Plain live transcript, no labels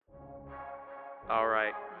All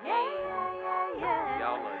right. Yeah.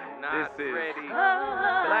 Y'all are not This is ready.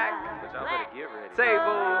 Black But y'all better get ready.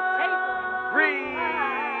 Table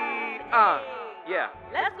Read. Yeah.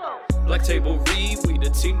 Let's go. Black Table Read, we the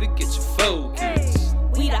team to get you focused.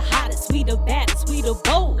 We the hottest, we the baddest, we the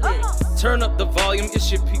boldest. Turn up the volume,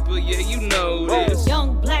 it's your people, yeah, you know this.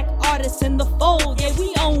 Young black artists in the fold, yeah,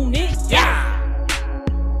 we own it. Yeah!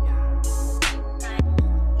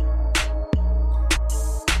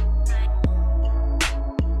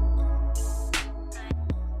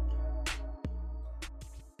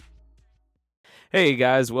 Hey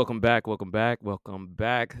guys, welcome back.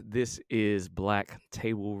 This is Black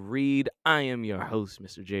Table Read. I am your host,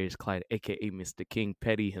 Mr. James Clyde, aka Mr. King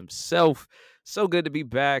Petty himself. So good to be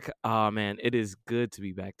back. Man, it is good to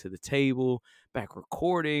be back to the table, back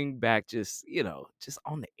recording, back just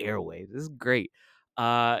on the airwaves. This is great.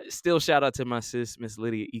 Still shout out to my sis, Miss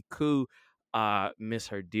Lydia Iku. Miss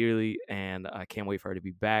her dearly, and I can't wait for her to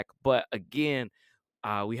be back. But again,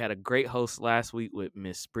 we had a great host last week with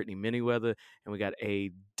Miss Brittany Manyweather, and we got a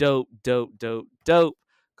dope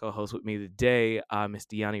co-host with me today, Miss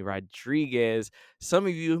Deani Rodriguez. Some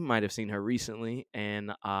of you might have seen her recently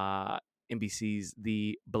in NBC's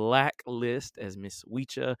The Blacklist as Miss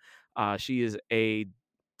Weecha. She is a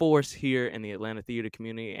force here in the Atlanta theater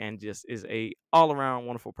community and just is a all-around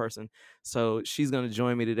wonderful person. So she's going to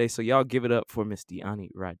join me today. So y'all give it up for Miss Deani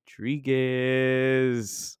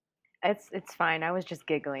Rodriguez. It's fine. I was just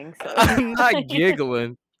giggling. So I'm not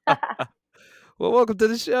giggling. Well, welcome to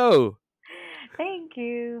the show. Thank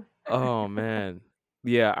you. Oh man.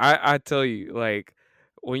 Yeah, I tell you, like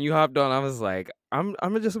when you hopped on, I was like, I'm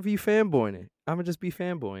gonna just be fanboying. I'm gonna just be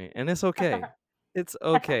fanboying. And it's okay. It's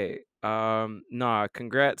okay. Nah,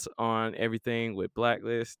 congrats on everything with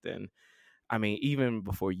Blacklist. And I mean, even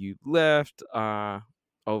before you left,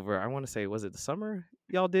 over I wanna say, was it the summer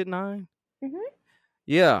y'all did 9? Mhm.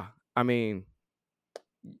 Yeah. I mean,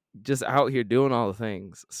 just out here doing all the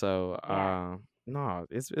things. So Yeah. no,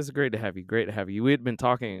 it's great to have you. Great to have you. We had been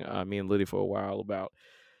talking, me and Liddy, for a while about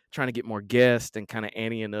trying to get more guests and kind of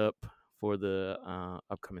anteing up for the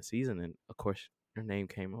upcoming season. And of course, your name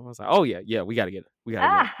came on. I was like, oh yeah, we gotta get it. We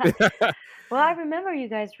gotta get it. Well, I remember you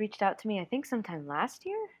guys reached out to me, I think sometime last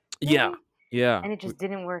year, Yeah, maybe? yeah. And it just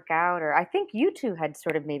didn't work out, or I think you two had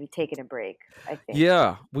sort of maybe taken a break, I think.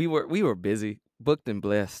 Yeah, we were busy, booked and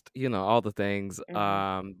blessed, all the things.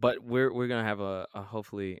 Mhm. But we're gonna have a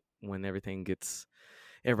hopefully when everybody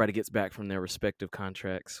gets back from their respective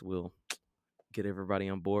contracts, we'll get everybody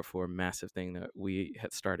on board for a massive thing that we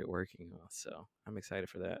had started working on. So I'm excited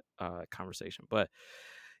for that conversation. But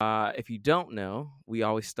if you don't know, we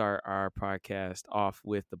always start our podcast off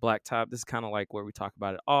with the Black Top. This is kind of like where we talk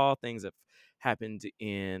about it all things that happened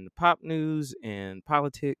in pop news and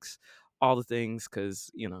politics, all the things,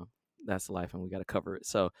 because that's life and we got to cover it.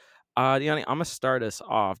 So Deani, I'm gonna start us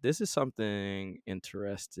off. This is something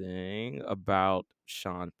interesting about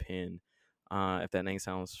Sean Penn. If that name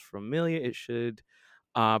sounds familiar, it should.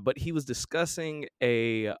 But he was discussing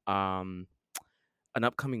an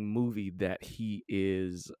upcoming movie that he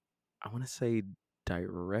is, I want to say,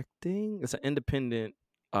 directing. It's an independent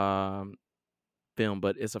um, film,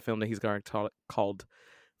 but it's a film that he's got called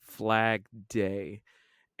Flag Day.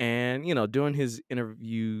 And during his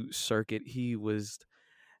interview circuit, he was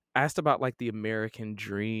asked about like the American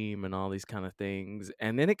dream and all these kind of things,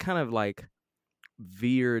 and then it kind of like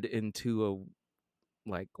veered into a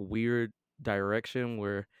like weird direction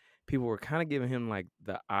where people were kind of giving him like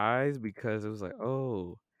the eyes because it was like,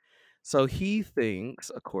 oh, so he thinks,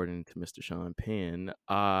 according to Mr. Sean Penn,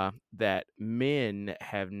 that men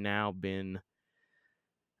have now been,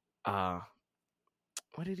 uh,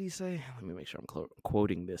 what did he say? Let me make sure I'm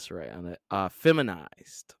quoting this right on it.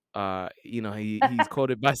 Feminized. He's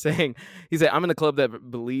quoted by saying, he said, "I'm in a club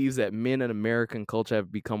that believes that men in American culture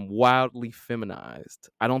have become wildly feminized.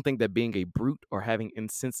 I don't think that being a brute or having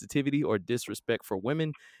insensitivity or disrespect for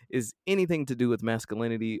women is anything to do with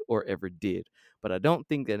masculinity or ever did. But I don't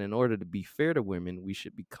think that in order to be fair to women, we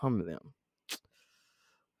should become them."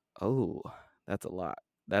 Oh, that's a lot.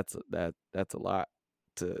 That's a lot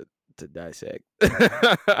to dissect.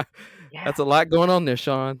 Yeah. That's a lot going on there,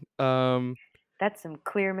 Sean. That's some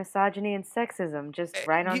clear misogyny and sexism just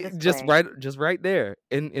right on Just display. right there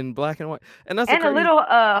in black and white. And that's And the a crazy. little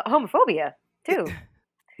homophobia, too.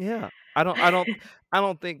 Yeah. I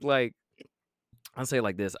don't think like I'll say it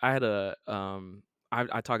like this. I had I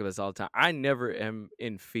talk about this all the time. I never am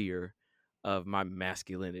in fear of my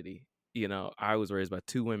masculinity. I was raised by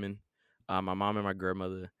two women, my mom and my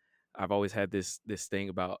grandmother. I've always had this thing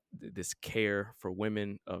about this care for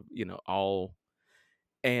women of all,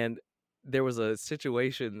 and there was a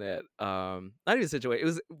situation that not even a situation, it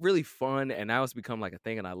was really fun, and now it's become like a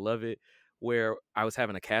thing, and I love it. Where I was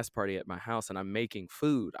having a cast party at my house, and I'm making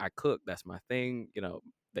food. I cook. That's my thing.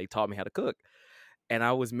 They taught me how to cook, and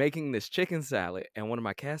I was making this chicken salad, and one of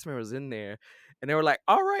my cast members was in there, and they were like,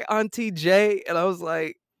 "All right, Auntie J," and I was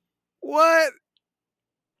like, "What?"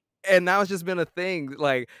 And now it's just been a thing.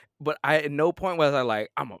 Like, but I at no point was I like,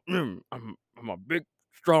 I'm a big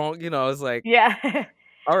strong. It's like, Yeah.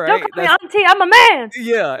 all Don't right, call me that's auntie. I'm a man.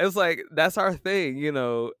 yeah. It's like that's our thing.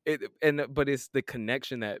 But it's the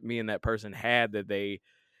connection that me and that person had that they.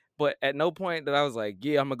 But at no point that I was like,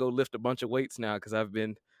 yeah, I'm gonna go lift a bunch of weights now because I've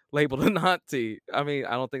been labeled an auntie. I mean,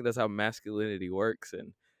 I don't think that's how masculinity works,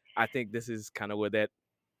 and I think this is kind of where that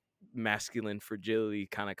masculine fragility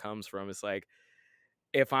kind of comes from. It's like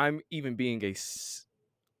if I'm even being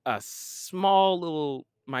a small little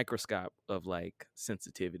microscope of like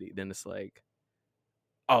sensitivity, then it's like,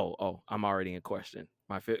 oh, I'm already in question.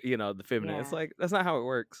 The feminine. It's Yeah. like that's not how it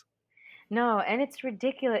works. No, and it's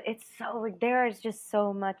ridiculous. There is just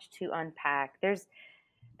so much to unpack. There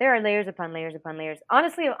are layers upon layers upon layers.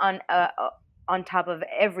 Honestly, on top of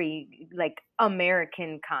every like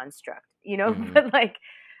American construct, Hmm.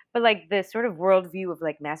 but like the sort of worldview of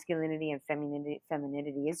like masculinity and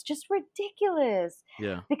femininity is just ridiculous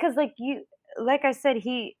Yeah. because like I said,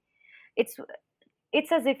 it's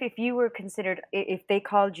it's as if you were considered, if they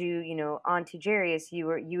called you, Auntie Jarius, you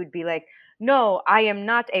would be like, no, I am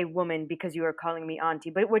not a woman because you are calling me auntie.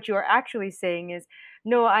 But what you are actually saying is,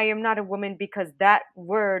 no, I am not a woman because that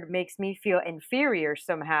word makes me feel inferior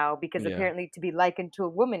somehow, because Yeah. apparently to be likened to a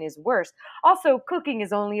woman is worse. Also, cooking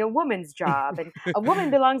is only a woman's job, and a woman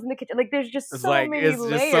belongs in the kitchen. Like, there's just It's so like many it's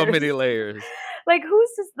just so layers. many layers. Like, who's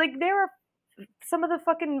this? Like, there are some of the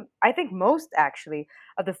fucking, I think most actually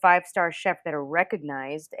of the 5-star chef that are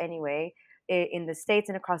recognized anyway in the States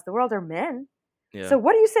and across the world are men. Yeah. So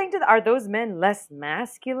what are you saying are those men less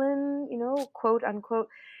masculine, quote unquote?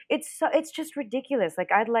 It's just ridiculous.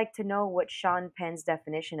 Like, I'd like to know what Sean Penn's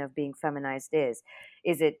definition of being feminized is.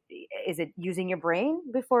 Is it using your brain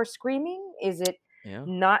before screaming? Is it Yeah.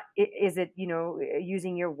 not is it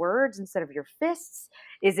using your words instead of your fists?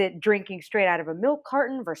 Is it drinking straight out of a milk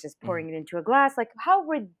carton versus pouring it into a glass? Like, how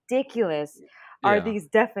ridiculous are Yeah. these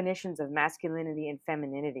definitions of masculinity and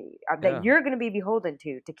femininity that Yeah. you're going to be beholden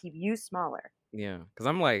to keep you smaller? Yeah. Because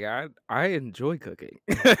I'm like, I enjoy cooking.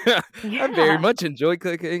 I very Yeah. much enjoy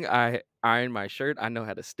cooking. I iron my shirt. I know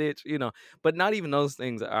how to stitch, but not even those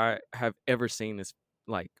things I have ever seen as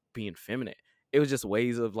like being feminine. It was just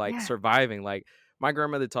ways of like Yeah. surviving. Like my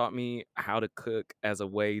grandmother taught me how to cook as a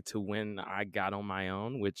way to when I got on my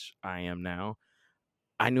own, which I am now.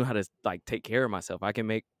 I knew how to like take care of myself. I can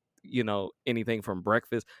make, anything from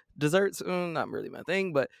breakfast, desserts, not really my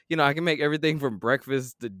thing, but I can make everything from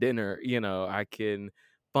breakfast to dinner. I can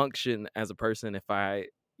function as a person if I,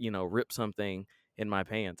 rip something in my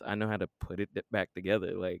pants. I know how to put it back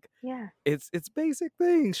together. Like Yeah. it's basic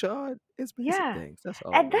things, Sean. It's basic Yeah. things. That's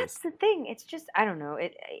all And it is. that's the thing. It's just, I don't know,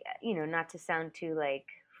 not to sound too like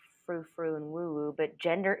frou frou and woo woo, but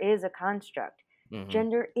gender is a construct. Hmm.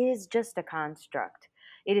 Gender is just a construct.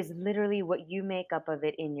 It is literally what you make up of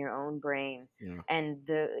it in your own brain. Yeah. And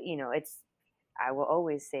I will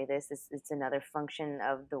always say this, it's another function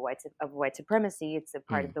of white supremacy. It's a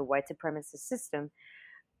part of Mm. the white supremacist system.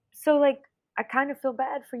 So like, I kind of feel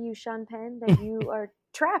bad for you, Sean Penn, that you are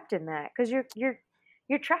trapped in that, because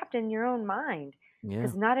you're trapped in your own mind, Yeah.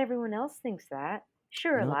 because not everyone else thinks that.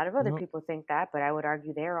 Sure, a Nope. lot of other Nope. people think that, but I would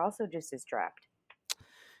argue they're also just as trapped.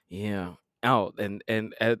 Yeah. Oh, and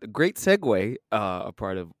a great segue, a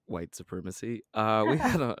part of white supremacy. We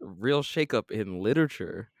had a real shakeup in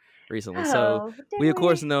literature recently. So Oh, did we of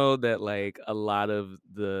course we? know that like a lot of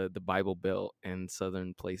the Bible Belt and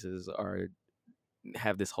southern places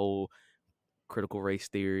have this whole critical race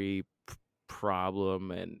theory problem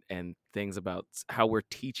and things about how we're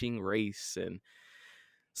teaching race, and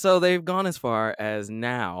so they've gone as far as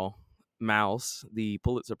now Mouse, the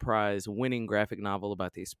Pulitzer Prize winning graphic novel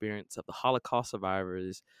about the experience of the Holocaust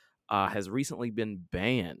survivors, has recently been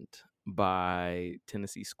banned by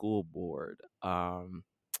Tennessee School Board.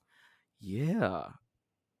 Yeah.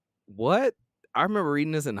 What? I remember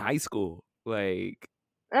reading this in high school. Like,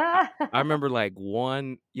 I remember like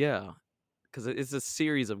yeah, because it's a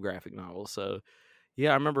series of graphic novels. So,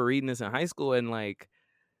 yeah, I remember reading this in high school and like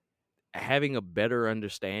having a better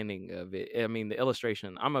understanding of it. I mean, the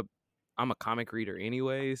illustration, I'm a comic reader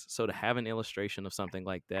anyways, so to have an illustration of something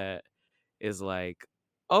like that is like,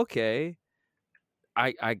 okay,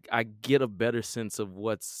 I get a better sense of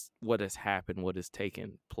what has happened, what has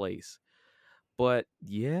taken place. But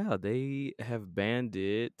yeah, they have banned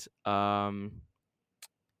it. And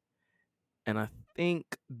I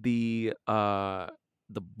think the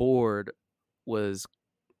board was,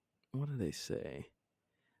 what did they say?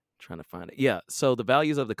 Trying to find it. Yeah. So the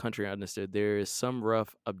values of the country are understood. There is some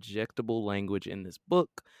rough, objectable language in this book.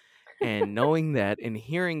 And knowing that and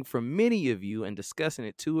hearing from many of you and discussing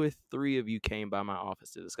it, 2 or 3 of you came by my office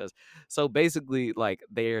to discuss. So basically, like,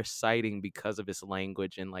 they're citing because of its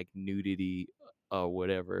language and like nudity or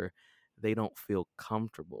whatever, they don't feel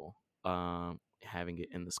comfortable having it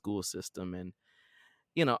in the school system. And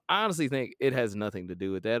I honestly think it has nothing to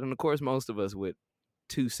do with that. And of course, most of us with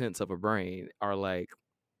 2 cents of a brain are like,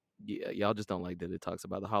 yeah, y'all just don't like that it talks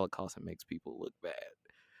about the Holocaust and makes people look bad.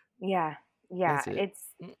 Yeah, yeah. That's it.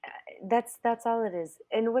 It's that's all it is.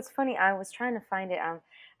 And what's funny, I was trying to find it.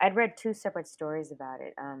 I'd read 2 separate stories about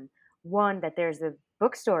it. One that there's a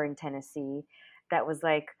bookstore in Tennessee that was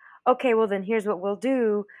like, okay, well then here's what we'll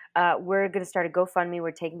do. We're going to start a GoFundMe.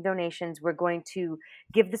 We're taking donations. We're going to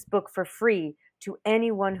give this book for free to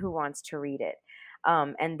anyone who wants to read it.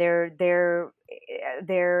 And their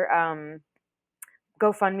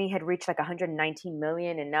GoFundMe had reached like 119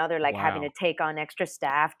 million, and now they're like having to Wow. take on extra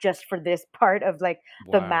staff just for this part of like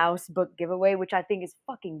the Wow. mouse book giveaway, which I think is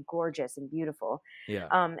fucking gorgeous and beautiful. Yeah.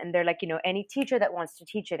 And they're like, any teacher that wants to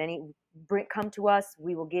teach it, come to us,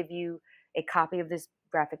 we will give you a copy of this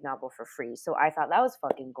graphic novel for free. So I thought that was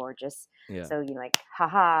fucking gorgeous. Yeah. So like,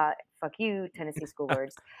 haha, fuck you, Tennessee School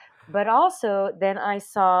Boards. But also then I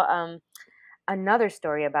saw another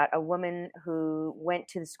story about a woman who went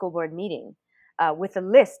to the school board meeting with a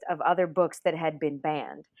list of other books that had been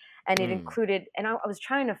banned. And it included, and I was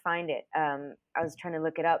trying to find it. I was trying to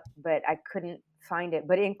look it up, but I couldn't find it.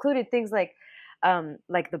 But it included things like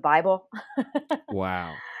the Bible.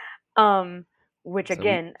 Wow. Which So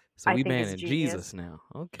again, So I we think is banning genius. Jesus now.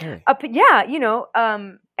 Okay. But yeah,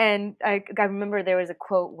 and I remember there was a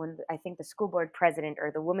quote when I think the school board president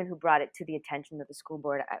or the woman who brought it to the attention of the school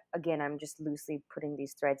board. Again, I'm just loosely putting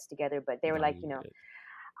these threads together, but they were No, like, you good.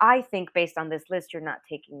 I think based on this list, you're not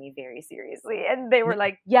taking me very seriously. And they were No,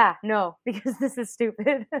 like, yeah, no, because this is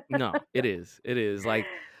stupid. no, it is. It is like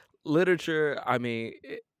literature. I mean,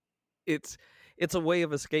 it's a way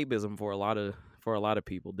of escapism for a lot of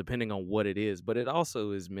people, depending on what it is. But it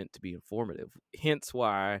also is meant to be informative. Hence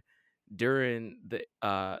why during the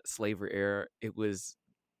slavery era,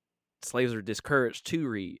 slaves were discouraged to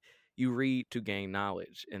read. You read to gain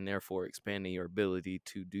knowledge and therefore expanding your ability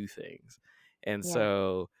to do things. And Yeah.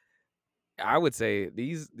 so I would say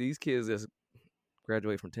these kids that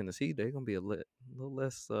graduate from Tennessee, they're gonna be a little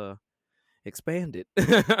less expanded.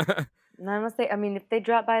 And I must say, I mean, if they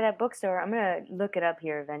drop by that bookstore, I'm gonna look it up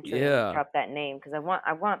here eventually and Yeah. drop that name because I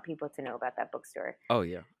want people to know about that bookstore. Oh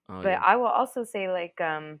yeah. Oh But yeah. I will also say, like,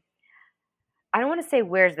 I don't want to say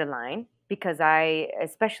where's the line because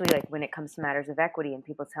especially like when it comes to matters of equity and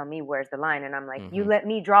people tell me where's the line, and I'm like, you Mhm. let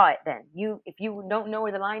me draw it then. If you don't know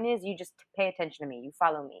where the line is, you just pay attention to me. You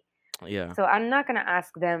follow me. Yeah. So I'm not gonna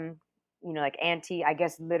ask them, like I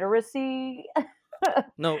guess literacy.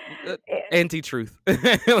 No, Eh, anti-truth. yeah,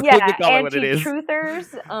 They call it what it is.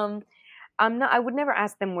 anti-truthers. I would never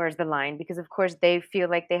ask them where's the line because of course they feel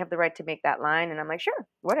like they have the right to make that line, and I'm like, sure,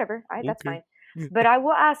 whatever, that's Okay. fine. But I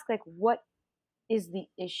will ask, like, what is the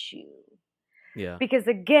issue? Yeah. Because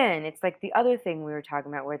again, it's like the other thing we were talking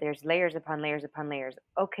about where there's layers upon layers upon layers.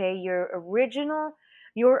 Okay, your original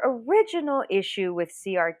issue with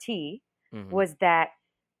CRT Mhm. was that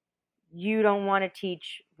you don't want to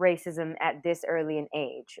teach racism at this early an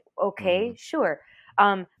age. Okay, Mhm. sure.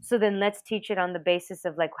 So then let's teach it on the basis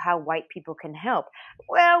of like how white people can help.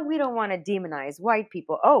 Well, we don't want to demonize white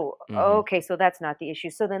people. Oh, Mhm. okay, so that's not the issue.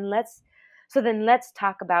 So then let's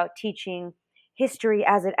talk about teaching history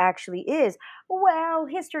as it actually is. Well,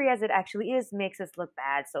 history as it actually is makes us look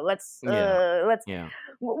bad. So Yeah. let's Yeah.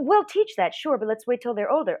 we'll teach that, sure, but let's wait till they're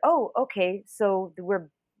older. Oh, okay. So we're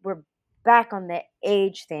back on the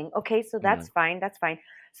age thing. Okay, so Yeah. that's fine. That's fine.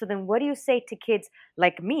 So then what do you say to kids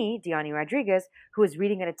like me, Diani Rodriguez, who is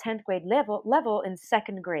reading at a 10th grade level in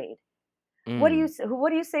 2nd grade? What do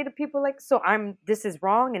you say to people like, so this is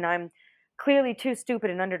wrong and I'm clearly too stupid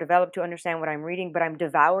and underdeveloped to understand what I'm reading, but I'm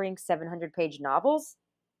devouring 700-page novels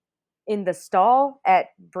in the stall at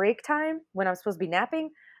break time when I'm supposed to be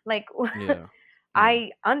napping? Like, Yeah.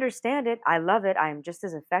 I understand it. I love it. I'm just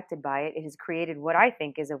as affected by it. It has created what I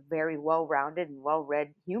think is a very well-rounded and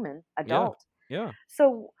well-read human adult. Yeah.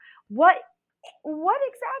 So what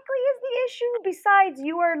exactly is the issue besides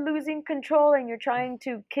you are losing control and you're trying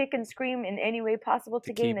to kick and scream in any way possible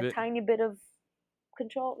to gain keep a it. tiny bit of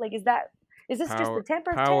control? Like, is that Is this just the Power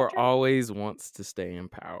temper power tantrum? always wants to stay in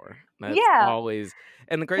power. That's Yeah. always,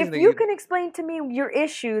 and the crazy If thing you is, can explain to me your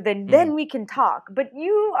issue, Mhm. then we can talk. But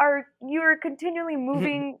you're continually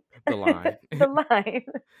moving the line. the line.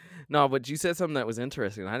 No, but you said something that was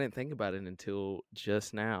interesting. I didn't think about it until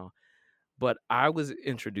just now. But I was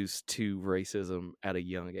introduced to racism at a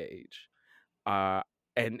young age. Uh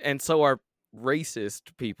and so are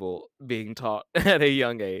racist people being taught at a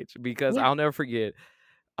young age, because Yeah. I'll never forget,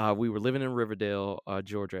 we were living in Riverdale,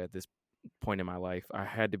 Georgia at this point in my life. I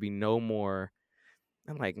had to be no more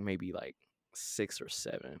than like maybe like 6 or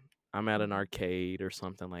 7. I'm at an Mhm. arcade or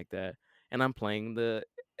something like that, and I'm playing the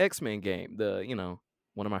X-Men game,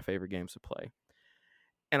 one of my favorite games to play.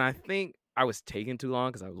 And I think I was taking too long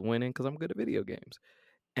because I was winning, because I'm good at video games.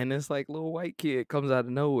 And this like little white kid comes out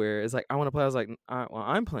of nowhere. It's like, I want to play. I was like, well,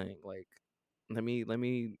 I'm playing. Like, let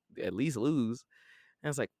me at least lose. And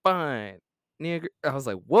it's like, fine, nigger. I was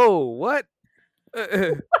like, whoa, what?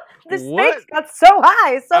 The What? stakes got so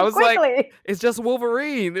high I so was like, quickly. it's just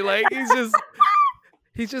Wolverine. Like,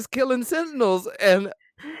 he's just killing sentinels. And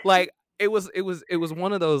like, it was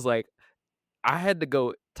one of those, like, I had to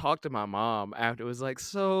go talk to my mom after. It was like,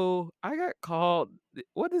 so I got called.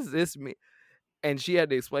 What does this mean? And she had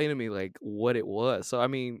to explain to me like what it was. So I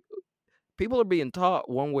mean, people are being taught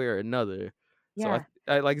one way or another. So Yeah.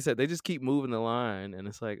 I like I said, they just keep moving the line, and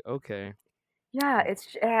it's like, okay, Yeah,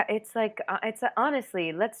 it's like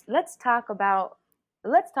honestly, let's talk about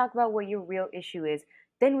what your real issue is.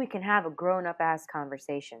 Then we can have a grown-up ass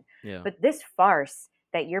conversation. yeah, But this farce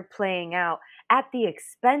that you're playing out at the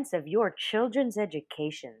expense of your children's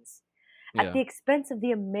educations, at yeah, the expense of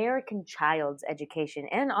the American child's education,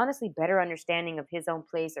 and honestly better understanding of his own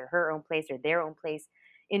place or her own place or their own place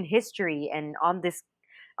in history and on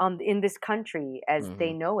in this country as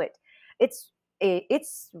they hmm, know it.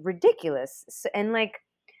 It's ridiculous. And like,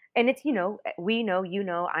 and it's, we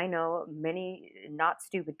know, I know, many not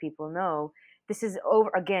stupid people know this is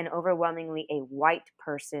overwhelmingly a white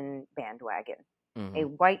person bandwagon, a hmm,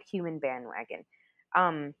 white human bandwagon.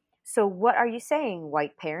 um so what are you saying,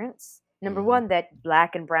 white parents? Number hmm. one, that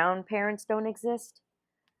black and brown parents don't exist?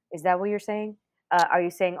 Is that what you're saying? Are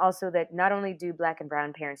you saying also that not only do black and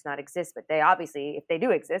brown parents not exist, but they obviously, if they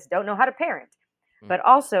do exist, don't know how to parent? Mm, But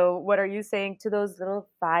also, what are you saying to those little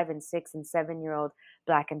 5 and 6 and 7 year old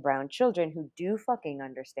black and brown children who do fucking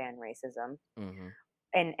understand racism mhm.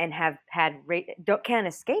 and have had don't can't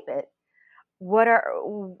escape it? What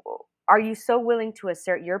are you so willing to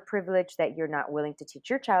assert your privilege that you're not willing to teach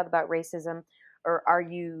your child about racism? Or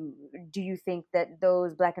do you think that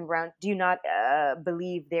those black and brown, do you not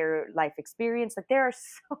believe their life experience? Like, there are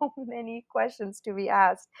so many questions to be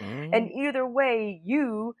asked. And Mhm. either way,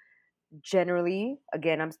 you generally,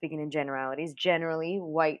 again, I'm speaking in generalities, generally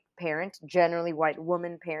white parent, generally white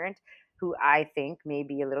woman parent, who I think may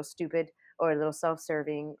be a little stupid or a little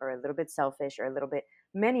self-serving or a little bit selfish or a little bit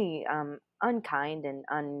many unkind and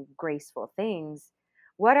ungraceful things.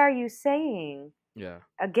 What are you saying? Yeah.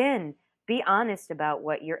 Again, be honest about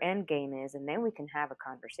what your end game is, and then we can have a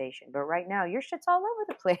conversation. But right now, your shit's all over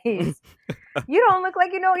the place. You don't look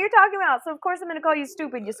like you know what you're talking about, so of course I'm gonna call you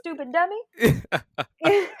stupid, you stupid dummy.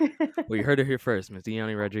 Well, you heard it here first, Miss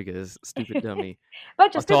Deani Rodriguez, stupid dummy.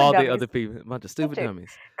 Bunch of To stupid all the dummies. other people, bunch of stupid Bunch of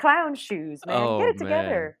dummies. clown shoes, man. Get Oh it man.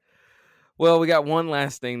 together. Well, we got one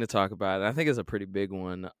last thing to talk about, and I think it's a pretty big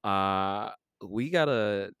one. We got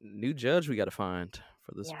a new judge we got to find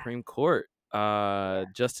for the Yeah, Supreme Court. yeah,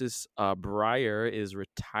 Justice Breyer is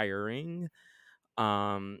retiring.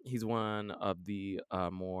 He's one of the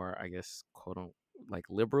more, I guess, quote unquote, like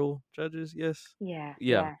liberal judges. Yes, yeah,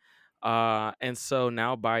 yeah. yeah. And so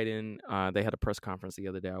now Biden, they had a press conference the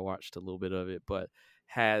other day. I watched a little bit of it, but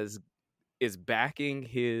has is backing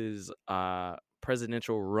his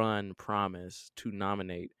presidential run promise to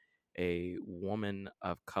nominate a woman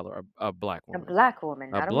of color, a black A woman, black woman,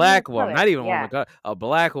 a not a woman of black woman, color. not even a woman Yeah. of color, a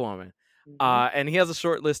black woman. Hmm. And he has a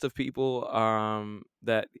short list of people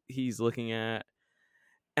that he's looking at,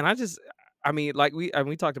 and I mean, like we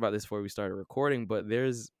talked about this before we started recording, but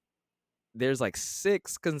there's like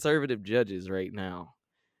 6 conservative judges right now,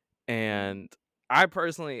 and I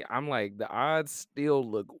personally, I'm like, the odds still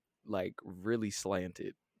look like really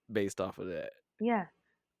slanted based off of that. Yeah.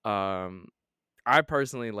 Um, I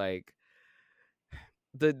personally like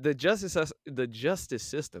the justice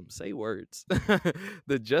system. Say words.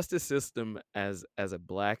 The justice system as a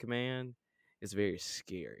black man is very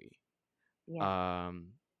scary. Yeah.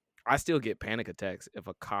 I still get panic attacks if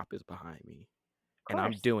a cop is behind me Of and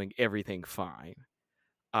I'm course. doing everything fine.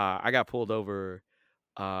 I got pulled over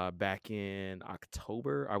back in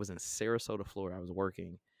October. I was in Sarasota, Florida. I was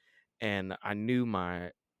working, and I knew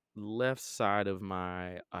left side of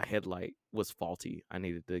my headlight was faulty. I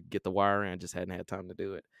needed to get the wire in. I just hadn't had time to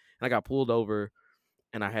do it. And I got pulled over,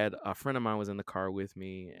 and I had a friend of mine was in the car with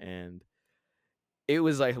me, and it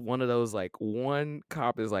was like one of those, like, one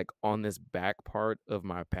cop is like on this back part of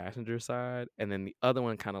my passenger side, and then the other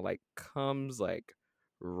one kind of like comes like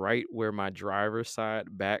right where my driver's side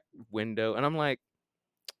back window, and I'm like,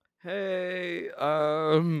 hey,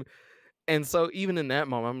 and so even in that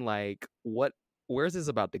moment, I'm like, where's this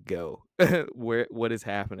about to go? What is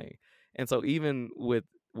happening? And so even with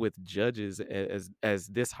judges as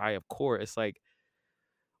this high of court, it's like,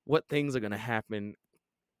 what things are going to happen,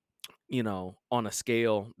 on a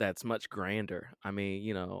scale that's much grander. I mean,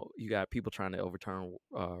 you got people trying to overturn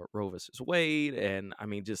Roe versus Wade, and I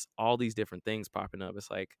mean, just all these different things popping up.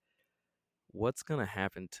 It's like, what's going to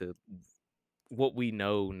happen to what we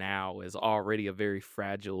know now is already a very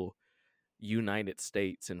fragile United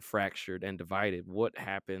States and fractured and divided? What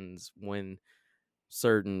happens when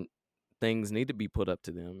certain things need to be put up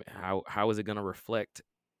to them? How is it going to reflect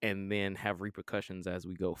and then have repercussions as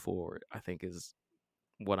we go forward? I think is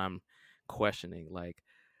what I'm questioning. Like,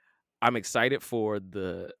 I'm excited for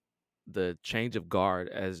the change of guard,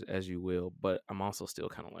 as you will, but I'm also still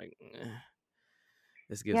kind of like,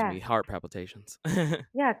 this gives Yeah, me heart palpitations.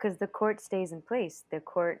 yeah, because the court stays in place. The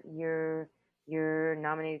court, you're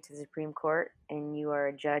nominated to the Supreme Court, and you are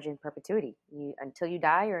a judge in perpetuity. Until you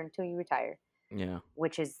die or until you retire, Yeah,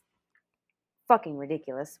 which is fucking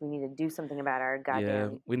ridiculous. We need to do something about our yeah,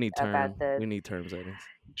 goddamn we need about the term settings.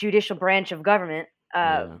 judicial branch of government.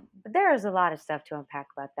 Yeah. But there is a lot of stuff to unpack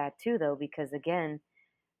about that too, though, because again,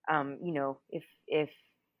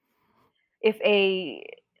 if a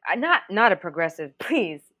not a progressive,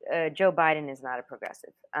 please, Joe Biden is not a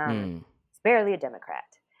progressive. Mm, He's barely a Democrat.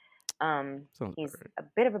 sounds He's right. a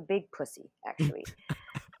bit of a big pussy, actually.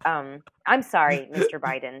 I'm sorry, Mr.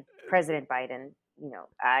 Biden, President Biden.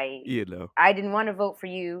 I didn't want to vote for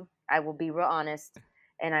you. I will be real honest,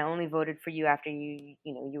 and I only voted for you after you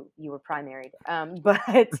were primaried. But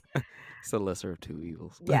It's the lesser of two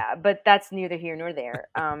evils. yeah, but that's neither here nor there.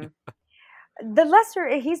 The lesser,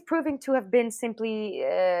 he's proving to have been simply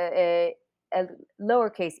a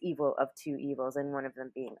lowercase evil of two evils, and one of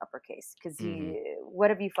them being uppercase. Because what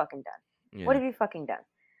have you fucking done? What Yeah. have you fucking done?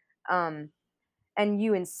 And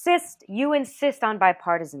you insist on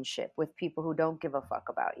bipartisanship with people who don't give a fuck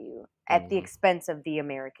about you at the Mhm. expense of the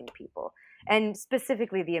American people, and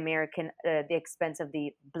specifically the expense of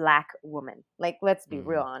the black woman. Like, let's be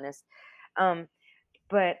real honest.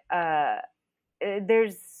 But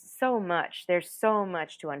there's so much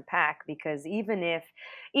to unpack, because even if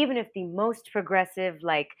the most progressive,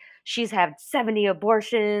 like, she's had 70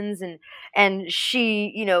 abortions, and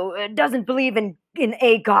she doesn't believe in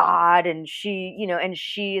a god, and she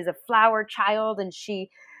is a flower child, and she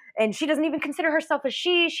doesn't even consider herself a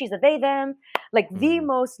she's a they them, like the Mhm.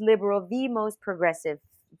 most liberal, the most progressive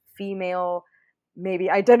female, maybe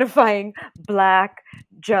identifying black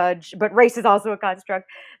judge, but race is also a construct,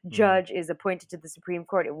 judge is appointed to the Supreme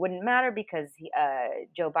Court. It wouldn't matter, because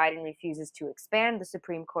Joe Biden refuses to expand the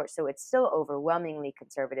Supreme Court, so it's still overwhelmingly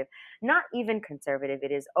conservative. Not even conservative,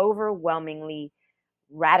 it is overwhelmingly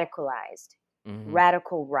radicalized, Mhm.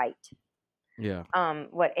 radical right. Yeah.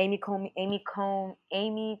 What, Amy Comey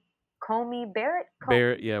Barrett?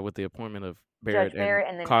 Barrett, yeah, with the appointment of Judge Barrett and Barrett,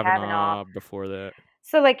 and then Kavanaugh before that.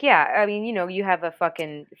 So, like, yeah, I mean, you have a fucking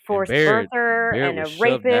And forced Barrett birther and a was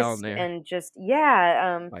shoved down rapist, there and just,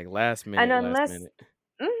 yeah, like last and minute.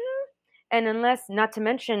 unless, not to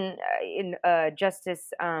mention in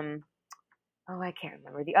Justice, oh, I can't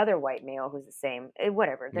remember the other white male who's the same.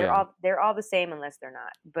 Whatever, Yeah. they're all the same unless they're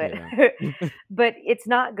not. But Yeah. but it's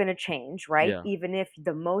not going to change, right? Yeah. Even if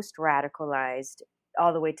the most radicalized,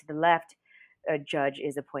 all the way to the left, judge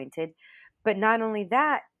is appointed. But not only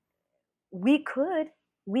that, we could,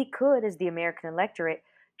 as the American electorate,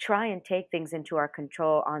 try and take things into our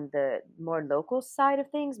control on the more local side of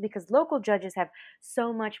things, because local judges have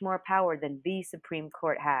so much more power than the Supreme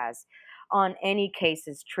Court has on any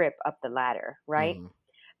case's trip up the ladder, right? Mhm.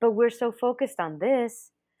 But we're so focused on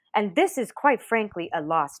this, and this is quite frankly a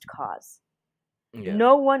lost cause. Yeah.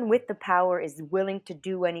 No one with the power is willing to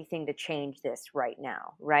do anything to change this right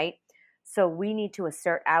now, right? So we need to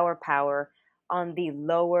assert our power on the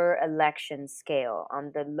lower election scale,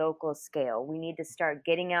 on the local scale. We need to start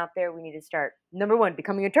getting out there. We need to start, number one,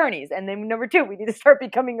 becoming attorneys. And then number two, we need to start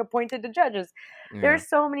becoming appointed to judges. There are Yeah.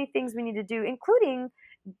 so many things we need to do, including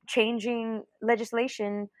changing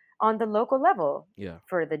legislation on the local level Yeah.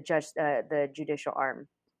 for the judicial arm.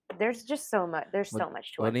 There's just so much. There's so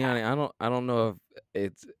much to Well, unpack. Deanna, I don't know if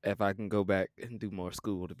it's if I can go back and do more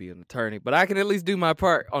school to be an attorney, but I can at least do my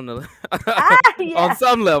part on the Ah, on yeah.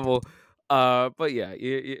 some level. But yeah,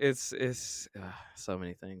 it's so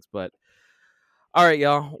many things. But all right,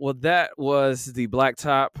 y'all. Well, that was the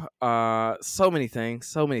Blacktop. So many things,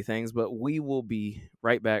 so many things. But we will be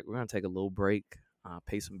right back. We're gonna take a little break,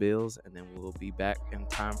 pay some bills, and then we'll be back in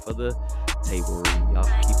time for the table read.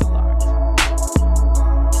 Y'all keep it locked.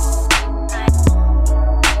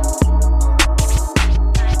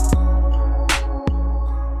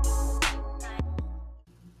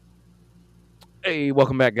 Hey,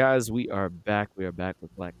 welcome back, guys. We are back. We are back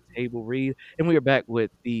with Black Table Read, and we are back with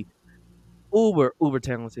the uber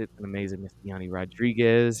talented and amazing Miss Yanni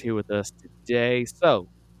Rodriguez here with us today. So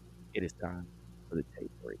it is time for the table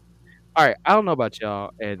read. All right, I don't know about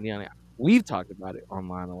y'all, and Yanni, we've talked about it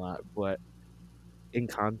online a lot, but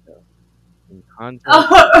Encanto, Encanto,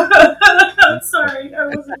 Oh, sorry, I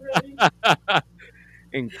wasn't ready.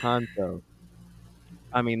 Encanto.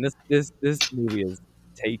 I mean, this movie has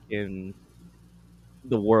taken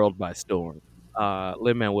the world by storm.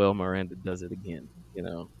 Lin Manuel Miranda does it again. You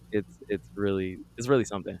know, it's really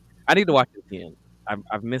something. I need to watch it again.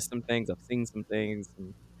 I've missed some things. I've seen some things,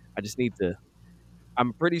 and I just need to.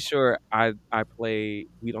 I'm pretty sure I play.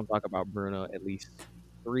 We don't talk about Bruno at least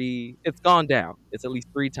three. It's gone down. It's at least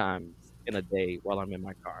three times in a day while I'm in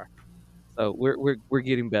my car. So we're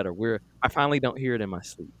getting better. I finally don't hear it in my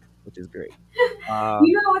sleep, which is great. Uh,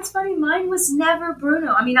 You know what's funny? Mine was never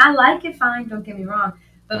Bruno. I mean, I like it fine, don't get me wrong,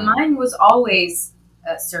 but uh, mine was always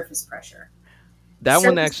Surface Pressure. that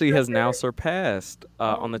one Surface actually has now Pressure. surpassed Oh.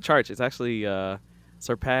 on the charts. It's actually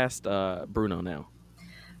surpassed Bruno now.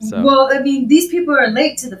 So Well, I mean, these people are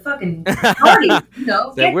late to the fucking party. You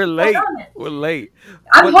know, said get we're the fuck late. on it. We're late.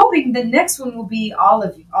 I'm What hoping the next one will be all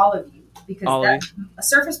of you, because all of that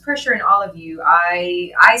Surface Pressure and All of You.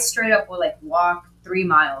 I straight up will like walk 3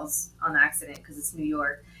 miles on accident because it's New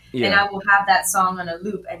York, and yeah. I will have that song on a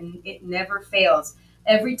loop, and it never fails.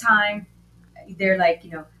 Every time they're like,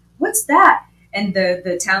 what's that? And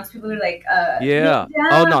the townspeople are like, Yeah. get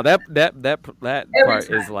Oh down. no, that Every part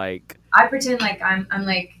is time. like I pretend like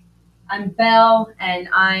I'm Belle, and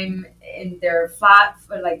they're flat,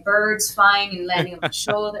 like birds flying and landing on my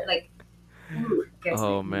shoulder. Like, ooh, gets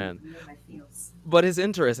oh me man. in my feels. But it's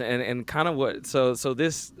interesting and kind of what so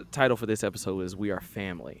this title for this episode is We Are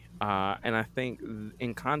Family. And I think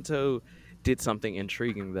Encanto did something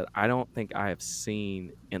intriguing that I don't think I have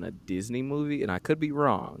seen in a Disney movie, and I could be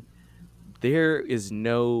wrong. There is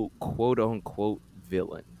no quote unquote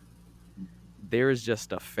villain. There is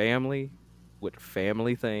just a family with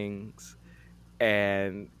family things,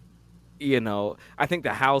 and I think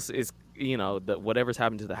the house is, the whatever's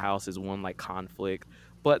happened to the house is one like conflict,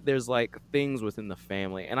 but there's like things within the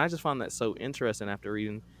family, and I just found that so interesting after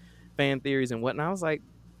reading fan theories and whatnot. I was like,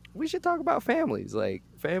 we should talk about families, like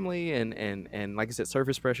family, and like I said,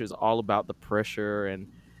 Surface Pressure is all about the pressure, and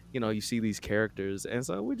you see these characters, and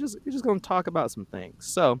so we're just gonna talk about some things.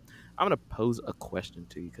 So I'm gonna pose a question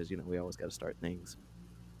to you because we always got to start things.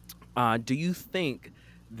 Do you think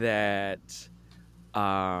that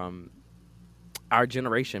um our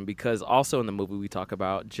generation, because also in the movie we talk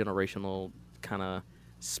about generational kind of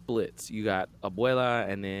splits. You got Abuela,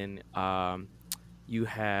 and then you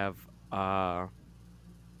have I'm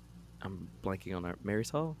blanking on her, Mary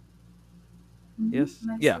Saul. Yes,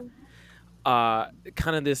 yeah.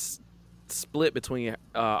 Kind of this split between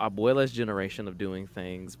Abuela's generation of doing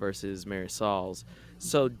things versus Mary Saul's.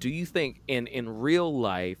 So, do you think in real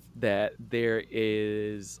life that there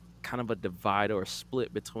is kind of a divide or a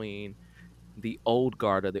split between the old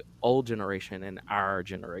guard or the old generation and our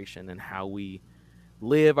generation, and how we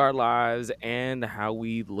live our lives and how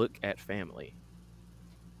we look at family?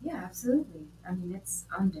 Yeah, absolutely. I mean, it's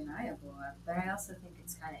undeniable, but I also think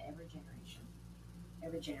it's kind of every generation.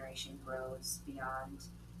 Every generation grows beyond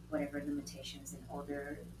whatever limitations an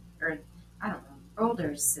older, or I don't know,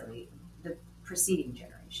 older is silly. The preceding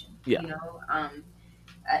generation, Yeah. uh,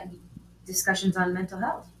 discussions on mental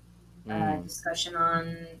health, Mm, discussions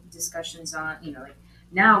on, like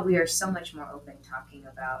now we are so much more open talking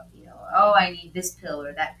about, oh, I need this pill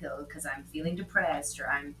or that pill because I'm feeling depressed, or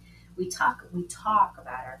we talk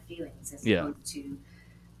about our feelings, as yeah. opposed to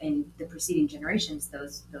in the preceding generations,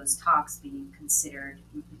 those talks being considered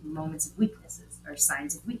moments of weaknesses or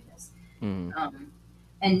signs of weakness. Mm, Um,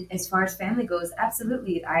 and as far as family goes,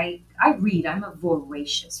 absolutely, I read. I'm a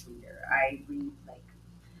voracious reader. I read, like,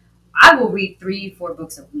 I will read 3-4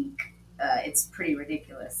 books a week. It's pretty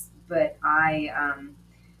ridiculous, but I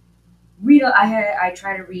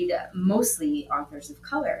try to read mostly authors of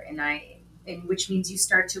color, and which means you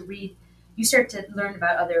you start to learn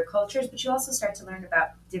about other cultures, but you also start to learn about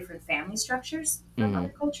different family structures from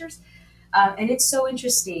other cultures. And it's so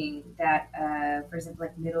interesting that, for example,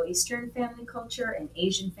 like Middle Eastern family culture and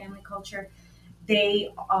Asian family culture,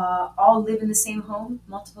 they all live in the same home,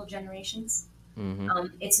 multiple generations. Mm-hmm.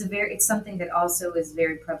 It's something that also is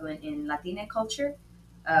very prevalent in Latina culture.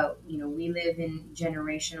 We live in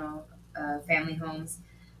generational family homes,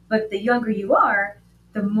 but the younger you are,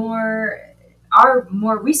 the more our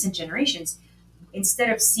more recent generations, instead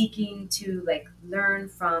of seeking to like learn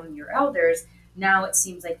from your elders, now it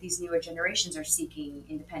seems like these newer generations are seeking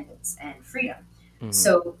independence and freedom. Mm-hmm.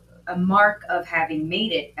 So a mark of having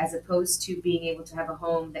made it, as opposed to being able to have a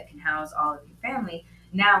home that can house all of your family,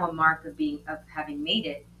 now a mark of having made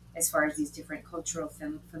it, as far as these different cultural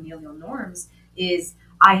familial norms, is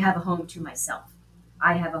I have a home to myself.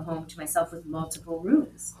 I have a home to myself with multiple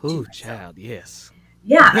rooms to Ooh, myself. child, yes.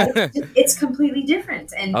 Yeah, it's completely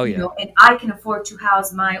different, and Oh you yeah. know, and I can afford to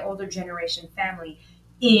house my older generation family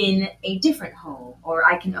in a different home, or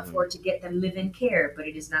I can Mhm. afford to get them live-in care, but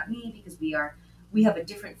it is not me because we have a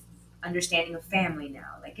different understanding of family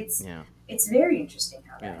now. Like Yeah. it's very interesting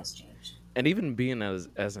how that Yeah. has changed. And even being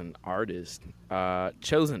as an artist,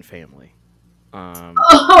 chosen family.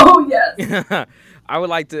 Oh yes. I would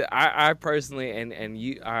like to. I personally, and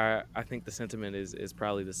you, I think the sentiment is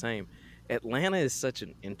probably the same. Atlanta is such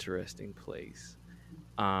an interesting place.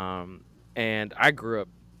 Um, and I grew up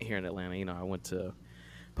here in Atlanta. You know, I went to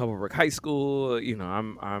Pebblebrook High School. You know,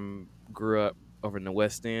 I'm grew up over in the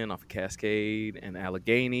West End, off of Cascade and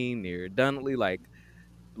Allegheny, near Dunley. Like,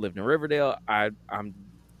 lived in Riverdale. I'm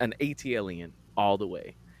an ATLian all the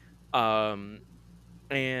way. Um,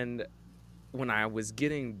 and when I was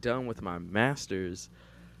getting done with my master's,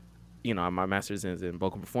 you know, my master's is in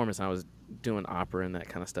vocal performance, and I was doing opera and that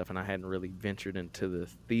kind of stuff, and I hadn't really ventured into the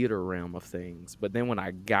theater realm of things. But then when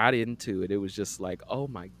I got into it, it was just like, oh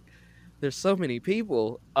my, there's so many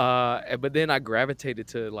people. But then I gravitated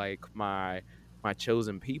to like my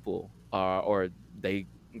chosen people, or they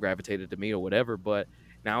gravitated to me or whatever. But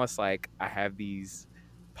now it's like I have these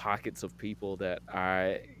pockets of people that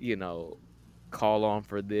I, you know, call on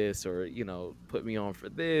for this, or you know, put me on for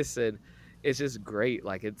this, and it's just great.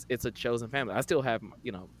 Like it's a chosen family. I still have,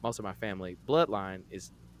 you know, most of my family bloodline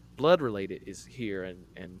is blood related is here,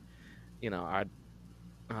 and you know,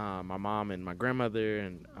 my mom and my grandmother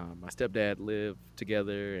and my stepdad live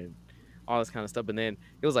together and all this kind of stuff. And then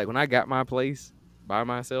it was like when I got my place by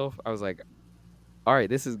myself, I was like, all right,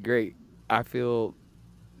 this is great. I feel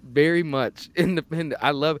very much independent. I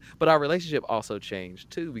love it. But our relationship also changed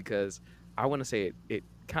too, because I want to say it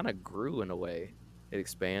kind of grew in a way. It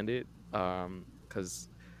expanded. Because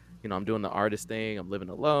you know, I'm doing the artist thing, I'm living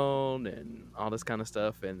alone and all this kind of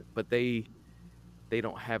stuff. And but they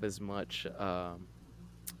don't have as much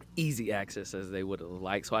easy access as they would have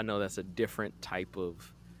liked. So I know that's a different type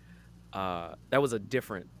of that was a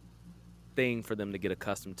different thing for them to get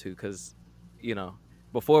accustomed to, because you know,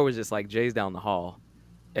 before it was just like Jay's down the hall,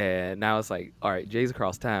 and now it's like, all right, Jay's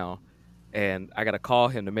across town, and I gotta call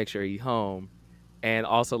him to make sure he's home, and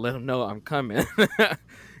also let him know I'm coming.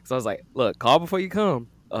 So I was like, look, call before you come.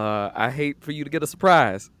 I hate for you to get a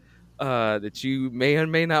surprise that you may or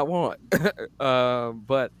may not want.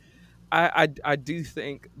 But I do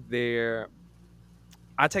think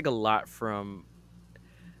I take a lot from.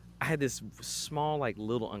 I had this small, like,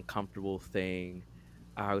 little uncomfortable thing.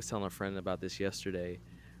 I was telling a friend about this yesterday,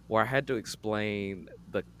 where I had to explain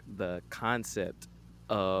the concept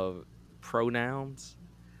of pronouns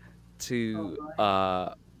Oh to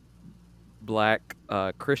boy. black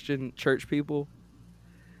Christian church people,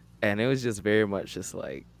 and it was just very much just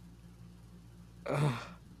like, oh,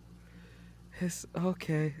 it's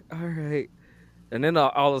okay, all right. And then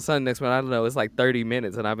all of a sudden, next one, I don't know, it's like 30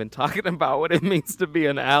 minutes, and I've been talking about what it means to be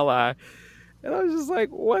an ally. And I was just like,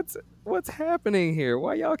 what's happening here?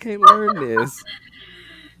 Why y'all can't learn this?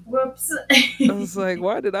 Whoops. I was like,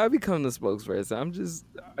 why did I become the spokesperson?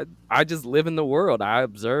 I just live in the world. I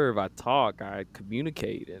observe, I talk, I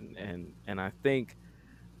communicate, and I think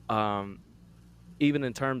even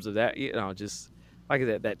in terms of that, you know, just like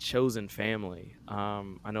that chosen family. I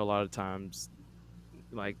know a lot of times,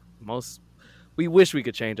 like most, we wish we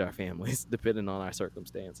could change our families depending on our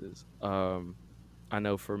circumstances. I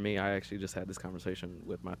know for me, I actually just had this conversation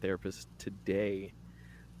with my therapist today,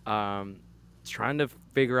 um, trying to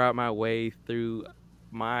figure out my way through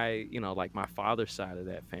my, you know, like my father's side of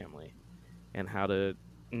that family, and how to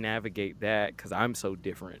navigate that, because I'm so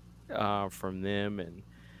different from them. And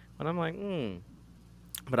but I'm like,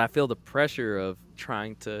 but I feel the pressure of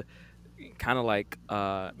trying to, kind of like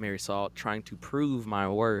Mary Saul, trying to prove my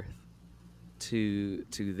worth to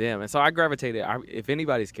them, and so I gravitated. If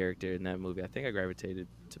anybody's character in that movie, I think I gravitated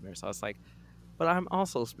to Marisol. It's like, but I'm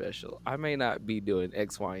also special. I may not be doing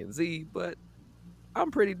X, Y, and Z, but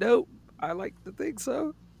I'm pretty dope. I like to think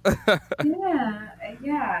so. Yeah,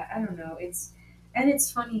 I don't know. It's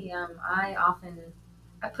funny.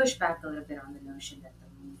 I push back a little bit on the notion that the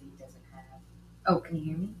movie doesn't have. Oh, can you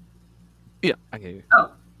hear me? Yeah, I get you.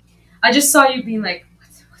 Oh, I just saw you being like,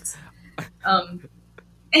 what's um.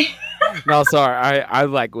 No, sorry. I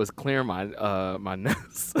like was clearing my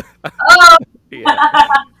nose. Oh, Yeah,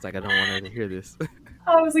 it's like I don't want her to hear this.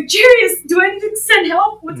 I was like, Jarius, do I need to send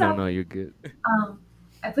help? What's No, up? no, you're good.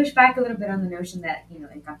 I push back a little bit on the notion that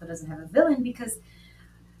Encanto doesn't have a villain because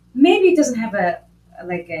maybe it doesn't have an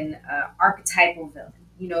archetypal villain,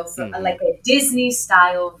 like a Disney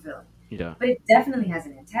style villain. Yeah. But it definitely has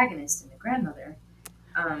an antagonist in the grandmother.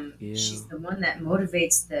 Yeah. She's the one that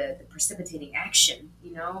motivates the precipitating action,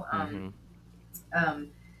 Mhm.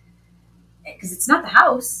 because it's not the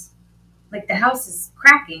house. Like the house is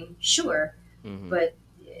cracking, sure, Mhm. but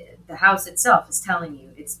the house itself is telling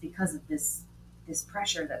you it's because of this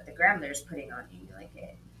pressure that the grandmother is putting on you.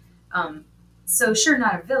 So sure,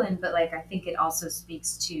 not a villain, but like I think it also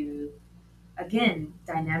speaks to, again,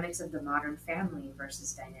 dynamics of the modern family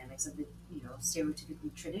versus dynamics of the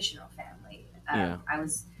stereotypically traditional family. Yeah. I'm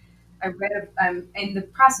in the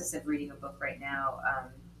process of reading a book right now.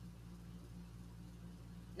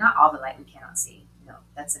 Not All the Light We Cannot See. No,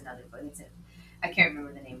 that's another book. I can't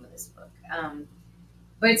remember the name of this book.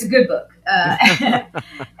 But it's a good book,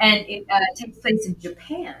 and it takes place in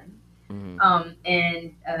Japan. Mhm.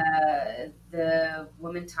 And the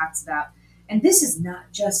woman talks about, and this is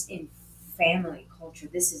not just in family culture.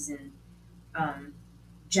 This is in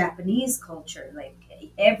Japanese culture. Like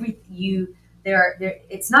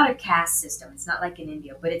it's not a caste system. It's not like in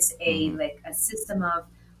India, but it's like a system of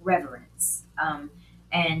reverence.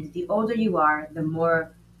 And the older you are, the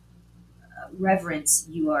more reverence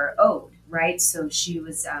you are owed, right? So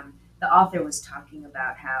the author was talking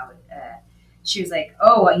about how she was like,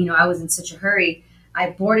 oh, I was in such a hurry, I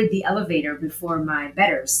boarded the elevator before my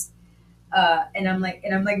betters. And I'm like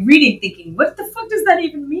reading, thinking, what the fuck does that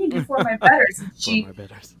even mean, before my betters? And she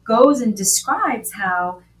goes and describes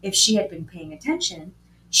how if she had been paying attention,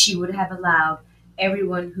 she would have allowed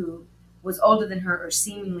everyone who was older than her or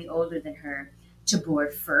seemingly older than her to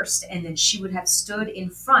board first, and then she would have stood in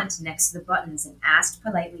front next to the buttons and asked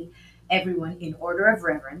politely everyone in order of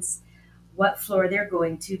reverence what floor they're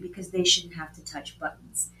going to, because they shouldn't have to touch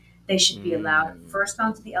buttons. They should be allowed first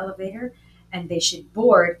onto the elevator, and they should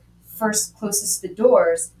board first closest to the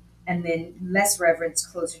doors, and then less reverence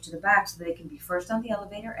closer to the back, so that they can be first on the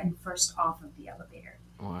elevator and first off of the elevator.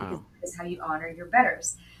 Wow. Because that's how you honor your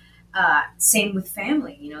betters. Same with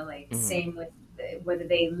family, same with whether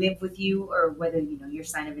they live with you or whether your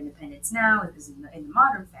sign of independence now, because in the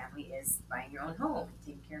modern family, is buying your own home and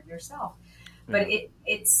taking care of yourself. But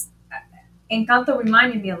it's Encanto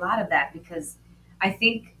reminded me a lot of that, because I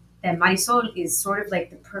think that Marisol is sort of like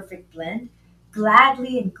the perfect blend.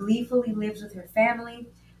 Gladly and gleefully lives with her family,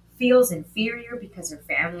 feels inferior because her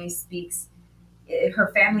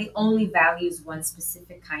family only values one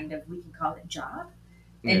specific kind of, we can call it, job.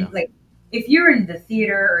 And like, if you're in the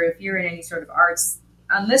theater or if you're in any sort of arts,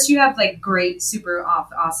 unless you have like great, super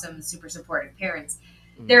awesome, super supportive parents,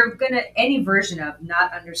 they're gonna, any version of,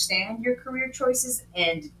 not understand your career choices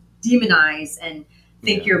and demonize and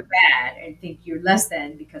think you're bad and think you're less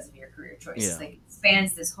than because of your career choices. Like, it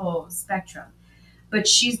spans this whole spectrum. But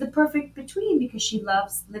she's the perfect between, because she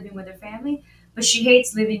loves living with her family, but she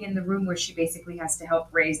hates living in the room where she basically has to help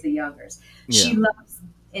raise the youngers. She loves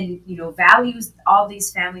and values all these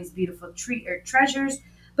families' beautiful treasures,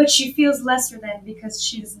 but she feels lesser than because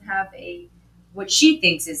she doesn't have what she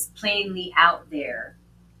thinks is plainly out there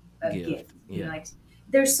gift. Like,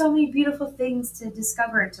 there's so many beautiful things to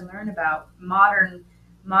discover and to learn about modern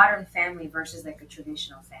family versus like a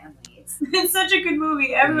traditional family. It's such a good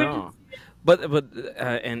movie. Everyone But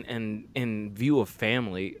and in view of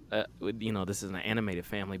family, this is an animated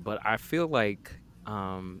family, but I feel like,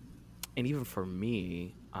 and even for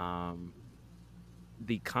me,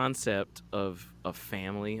 the concept of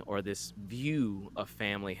family, or this view of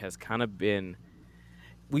family, has kind of been,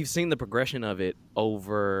 we've seen the progression of it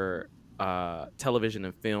over television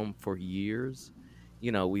and film for years.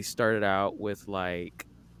 We started out with like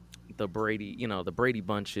the Brady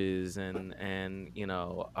Bunches, and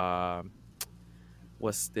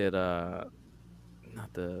what's that?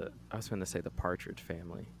 Not the. I was going to say the Partridge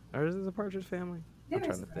Family. Or is it the Partridge Family? I'm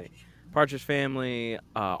trying to think. Partridge Family,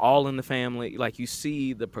 All in the Family. Like you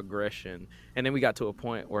see the progression, and then we got to a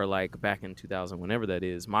point where like back in 2000, whenever that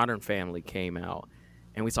is, Modern Family came out,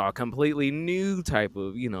 and we saw a completely new type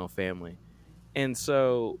of family. And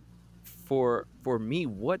so for me,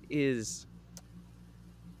 what is,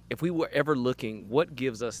 if we were ever looking, what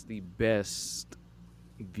gives us the best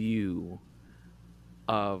view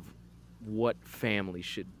of what family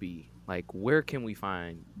should be? Like, where can we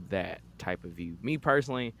find that type of view? Me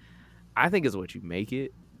personally, I think it's what you make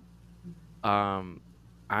it. Um,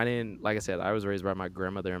 I didn't, like I said, I was raised by my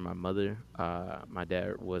grandmother and my mother. My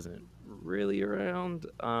dad wasn't really around.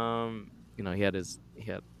 He had his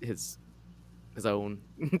own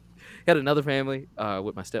he had another family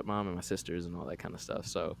with my stepmom and my sisters and all that kind of stuff.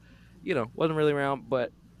 So, wasn't really around,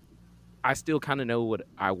 but I still kind of know what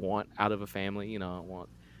I want out of a family. I want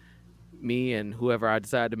me and whoever I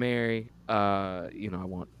decide to marry. I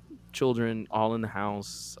want children all in the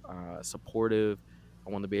house, supportive. I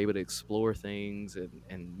want to be able to explore things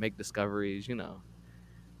and make discoveries.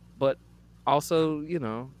 But also,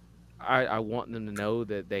 I want them to know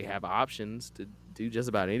that they have options to do just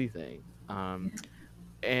about anything.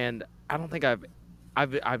 And I don't think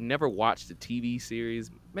I've never watched a TV series,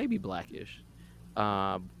 maybe Blackish,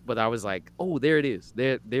 but I was like, oh, there it is.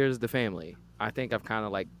 There's the family. I think I've kind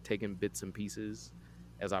of like taken bits and pieces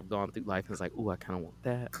as I've gone through life, and it's like, oh, I kind of want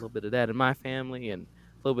that, a little bit of that in my family, and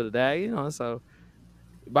a little bit of that. So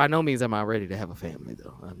by no means am I ready to have a family,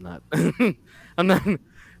 though. I'm not. I'm not.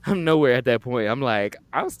 I'm nowhere at that point. I'm like,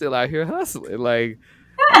 I'm still out here hustling. Like,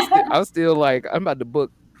 I'm still like, I'm about to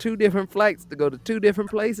book 2 different flights to go to 2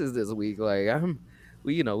 different places this week. Like,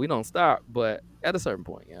 we don't stop. But at a certain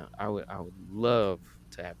point, yeah, I would love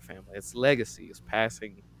to have a family. It's legacy. It's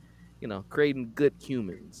passing, creating good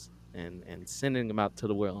humans and sending them out to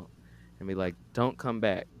the world and be like, don't come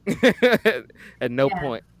back at no Yeah.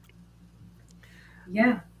 point.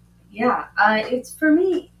 Yeah, yeah. It's for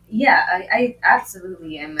me. Yeah, I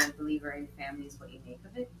absolutely am a believer in family is what you make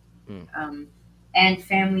of it, Mm. um, and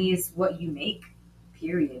family is what you make.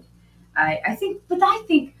 Period. I think, but I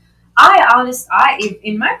think,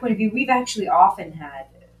 in my point of view, we've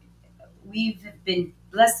been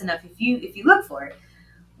blessed enough. If you look for it,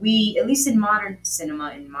 we, at least in modern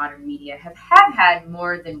cinema and modern media, have had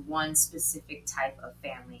more than one specific type of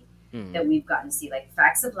family Mm. that we've gotten to see. Like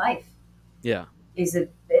Facts of Life Yeah. is a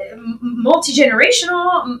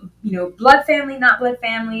multi-generational, blood family, not blood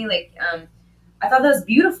family. Like, I thought that was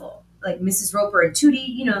beautiful. Like Mrs. Roper and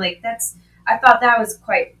Tootie, I thought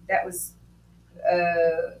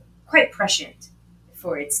quite prescient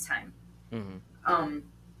for its time. Hmm.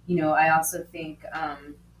 I also think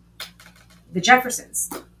the Jeffersons.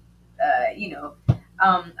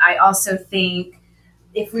 I also think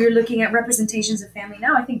if we were looking at representations of family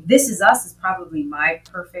now, I think This Is Us is probably my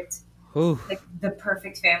perfect, Ooh. like the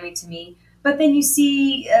perfect family to me. But then you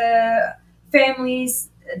see families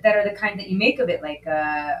that are the kind that you make of it, like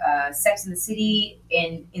Sex in the City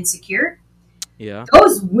and Insecure. Yeah.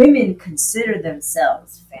 Those women consider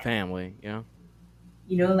themselves family. Family. Yeah.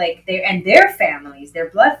 Like their families, their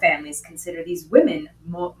blood families, consider these women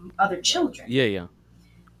other children. Yeah. Yeah.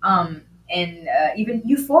 And even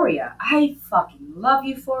Euphoria. I fucking love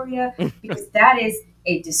Euphoria because that is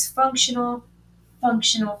a dysfunctional,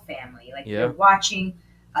 functional family. Like, Yeah. you're watching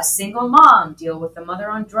a single mom deal with a mother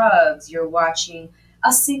on drugs. You're watching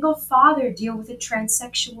a single father deal with a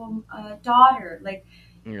transsexual daughter. Like,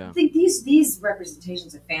 Yeah. I think these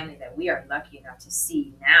representations of family that we are lucky enough to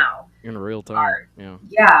see now, In real time. Are-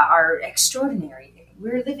 Yeah. are extraordinary.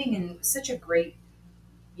 We're living in such a great,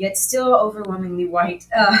 yet still overwhelmingly white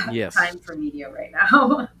Yes. time for media right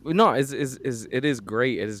now. No, it is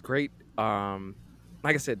great. It is great.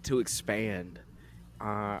 Like I said, to expand.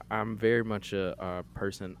 I'm very much a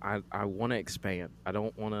person. I want to expand. I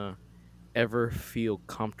don't want to ever feel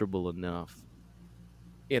comfortable enough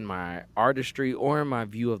in my artistry or in my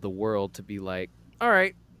view of the world to be like, all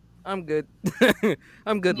right, I'm good.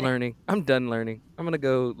 I'm good Yeah. learning. I'm done learning. I'm gonna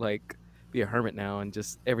go like be a hermit now and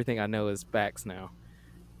just everything I know is facts now.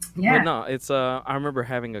 Yeah. But no, it's I remember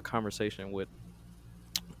having a conversation with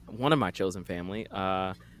one of my chosen family,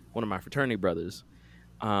 one of my fraternity brothers,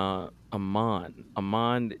 Amon.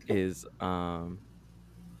 Amon is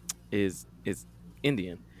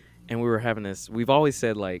Indian, and we were having this. We've always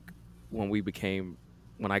said like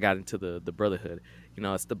when I got into the brotherhood,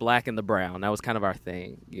 it's the black and the brown. That was kind of our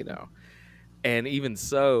thing, And even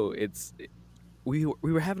so, we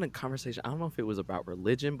were having a conversation. I don't know if it was about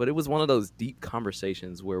religion, but it was one of those deep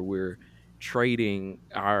conversations where we're trading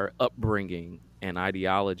our upbringing and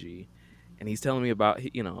ideology. And he's telling me about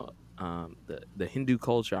the Hindu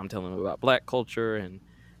culture. I'm telling him about black culture, and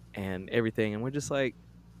and everything, and we're just like,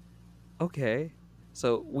 okay.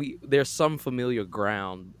 So there's some familiar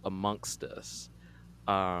ground amongst us,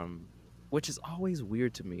 um, which is always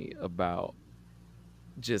weird to me about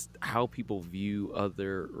just how people view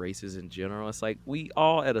other races in general. It's like we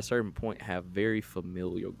all at a certain point have very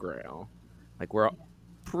familial ground. Like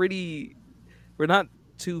pretty we're not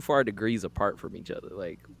too far degrees apart from each other.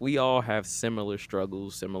 Like we all have similar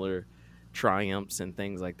struggles, similar triumphs and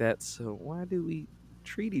things like that. So why do we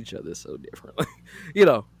treat each other so differently? you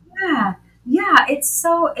know. Yeah, yeah. It's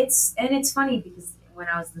funny because when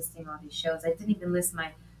I was listening to all these shows, I didn't even list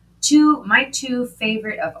my two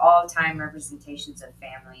favorite of all time representations of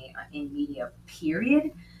family in media.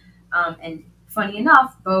 Period. And funny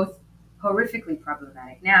enough, both horrifically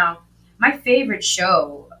problematic. Now, my favorite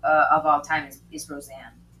show of all time is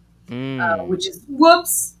Roseanne, which is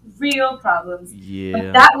whoops, real problems. But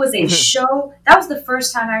Yeah. that was a show. That was the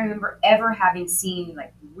first time I remember ever having seen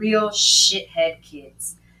like real shithead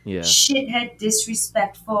kids, Yeah. shithead,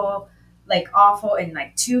 disrespectful, like awful, and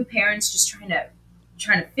like two parents just trying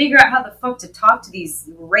to figure out how the fuck to talk to these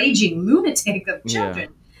raging lunatic of Yeah.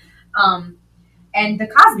 children. Um, and the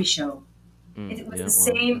Cosby Show. It was Yeah. the Well,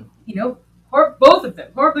 same, both of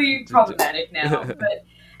them horribly problematic now. But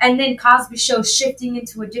and then Cosby Show shifting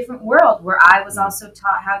into a different world where I was also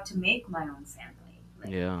taught how to make my own family.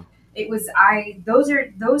 Like, yeah. it was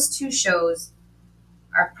those two shows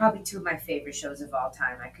are probably two of my favorite shows of all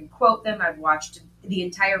time. I can quote them. I've watched the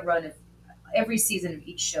entire run of every season of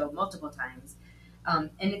each show multiple times. And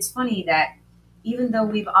it's funny that even though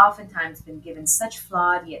we've oftentimes been given such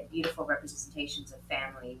flawed yet beautiful representations of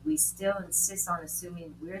family, we still insist on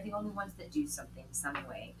assuming we're the only ones that do something some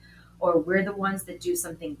way, or we're the ones that do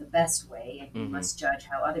something the best way, and we must judge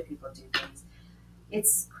how other people do things.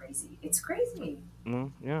 It's crazy. It's crazy.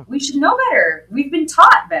 Yeah. We should know better. We've been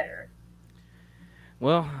taught better.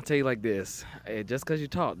 Well, I'll tell you like this: just because you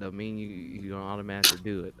taught, don't mean you don't automatically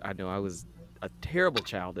do it. I know I was a terrible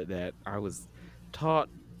child at that. I was taught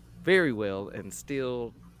very well and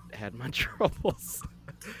still had my troubles.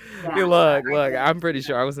 Yeah, look, I agree. I'm pretty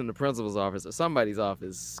sure I was in the principal's office or somebody's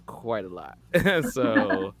office quite a lot.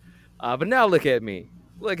 So, but now look at me.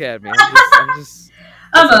 Look at me. I'm just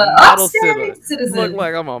I'm a an model upstanding citizen. Look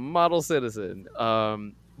like I'm a model citizen.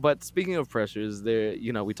 But speaking of pressures,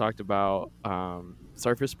 we talked about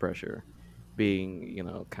surface pressure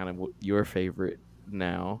being, kind of your favorite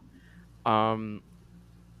now. Um,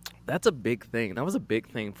 that's a big thing. That was a big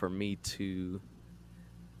thing for me to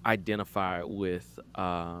identify with,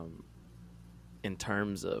 in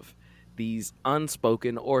terms of these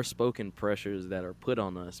unspoken or spoken pressures that are put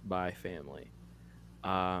on us by family.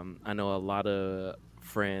 I know a lot of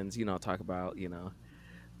friends, talk about,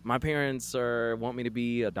 my parents want me to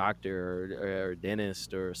be a doctor or a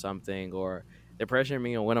dentist or something, or they're pressuring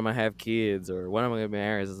me on when I'm gonna have kids or when I'm gonna get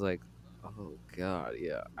married. It's like, oh God,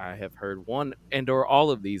 yeah, I have heard one and or all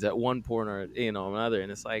of these at one point or another,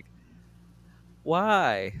 and it's like,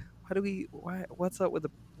 why? Why do we? Why? What's up with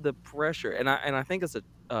the pressure? And I think it's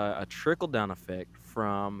a trickle down effect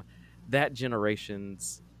from that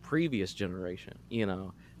generation's previous generation.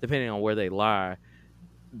 Depending on where they lie,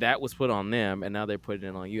 that was put on them, and now they're putting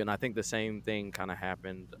it on you. And I think the same thing kind of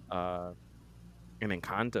happened in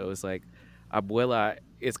Encanto. It's like Abuela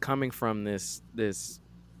is coming from this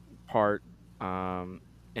part,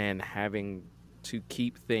 and having to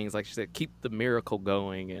keep things, like she said, keep the miracle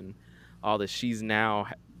going and all this. She's now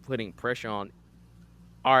putting pressure on.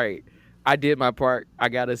 All right, I did my part. I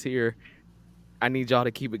got us here. I need y'all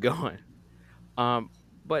to keep it going.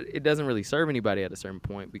 But it doesn't really serve anybody at a certain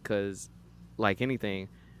point because, like anything,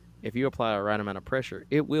 if you apply a right amount of pressure,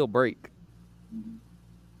 it will break.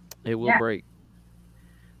 It will Yeah. break.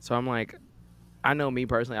 So I'm like, I know me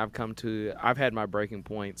personally, I've had my breaking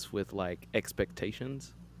points with like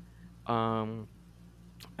expectations,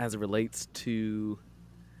 as it relates to,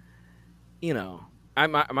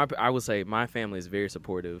 I would say my family is very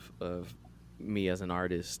supportive of me as an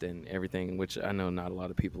artist and everything, which I know not a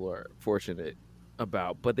lot of people are fortunate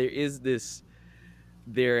about. But there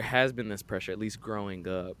has been this pressure, at least growing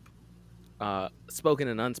up, spoken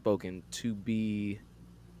and unspoken, to be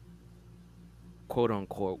quote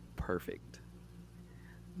unquote perfect.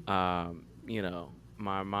 My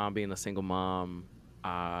mom being a single mom,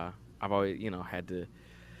 I've always, had to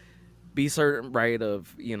be certain, right,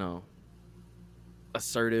 of,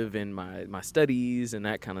 assertive in my studies and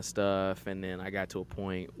that kind of stuff. And then I got to a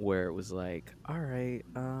point where it was like, all right,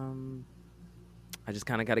 I just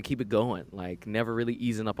kind of got to keep it going, like never really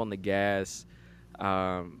easing up on the gas.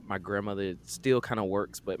 My grandmother still kind of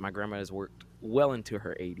works, but my grandma has worked well into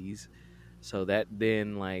her 80s, so that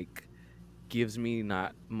then like gives me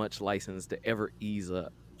not much license to ever ease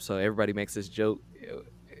up. So everybody makes this joke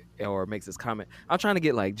or makes this comment. I'm trying to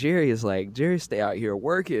get like Jerry is like, Jerry, stay out here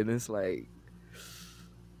working. It's like,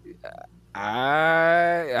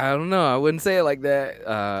 I don't know. I wouldn't say it like that.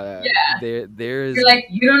 There's You're like,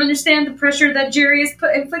 you don't understand the pressure that Jerry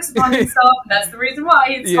inflicts upon himself. That's the reason why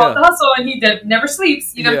it's called Yeah. the hustle, and he never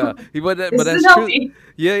sleeps. You know, but this that's isn't true. healthy.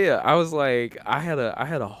 Yeah. I was like, I had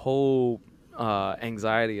a whole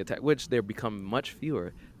anxiety attack, which they're becoming much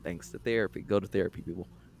fewer thanks to therapy. Go to therapy, people.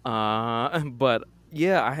 But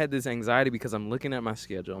yeah, I had this anxiety because I'm looking at my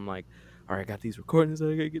schedule. I'm like, all right, I got these recordings that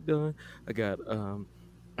I gotta get done.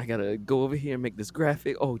 I gotta go over here and make this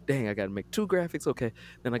graphic. Oh dang, I gotta make 2 graphics. Okay,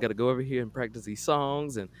 then I gotta go over here and practice these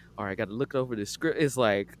songs. And all right, I gotta look over this script. It's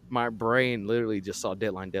like my brain literally just saw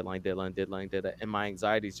deadline, and my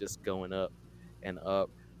anxiety's just going up and up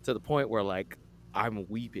to the point where like I'm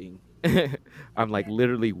weeping. I'm like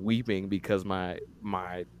literally weeping because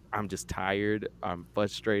I'm just tired. I'm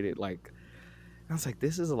frustrated. Like I was like,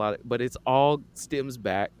 this is a lot, but it's all stems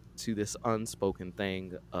back to this unspoken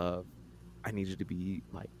thing of I need you to be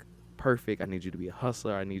like perfect. I need you to be a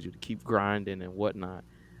hustler. I need you to keep grinding and whatnot.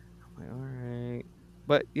 I'm like, all right,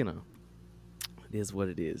 but you know, it is what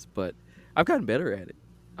it is. But I've gotten better at it.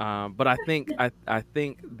 But I think I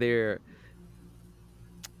think there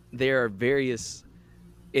are various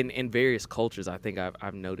in various cultures. I think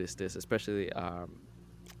I've noticed this, especially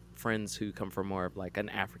friends who come from more of like an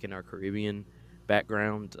African or Caribbean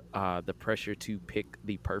background. The pressure to pick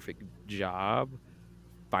the perfect job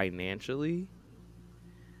financially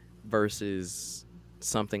versus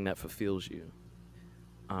something that fulfills you.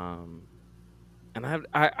 And I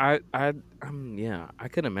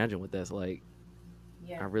couldn't imagine what that's like. I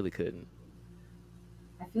Yeah, really couldn't.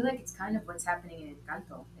 I feel like it's kind of what's happening in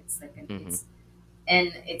Encanto. It's like Mhm.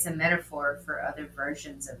 it's a metaphor for other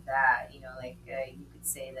versions of that. You know, like you could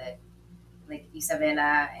say that like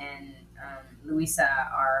Isabella and Luisa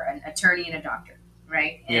are an attorney and a doctor,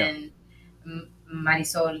 right? Yeah. And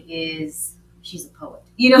Marisol she's a poet.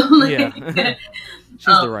 You know, like, Yeah. She's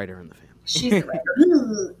the um, writer in the family. she's the writer.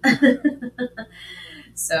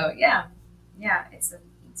 So yeah, it's a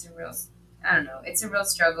real, I don't know, it's a real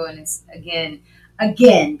struggle, and it's again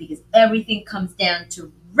because everything comes down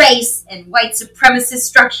to race and white supremacist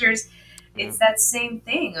structures. It's that same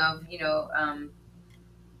thing of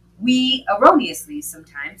we erroneously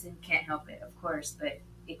sometimes, and can't help it, of course, but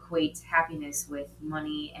equate happiness with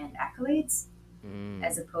money and accolades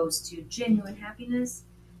as opposed to genuine happiness.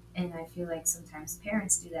 And I feel like sometimes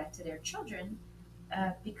parents do that to their children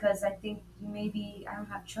because I think maybe I don't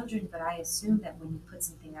have children, but I assume that when you put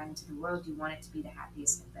something out into the world, you want it to be the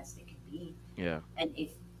happiest and best it can be. Yeah. And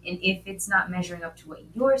if it's not measuring up to what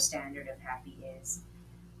your standard of happy is,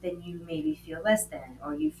 then you maybe feel less than,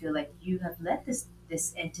 or you feel like you have let this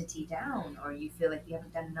entity down, or you feel like you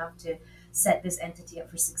haven't done enough to set this entity up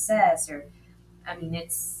for success, or I mean,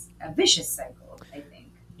 it's a vicious cycle, I think.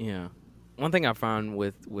 Yeah. One thing I found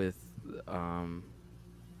with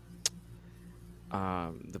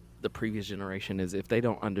the previous generation is if they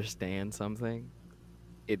don't understand something,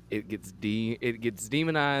 it gets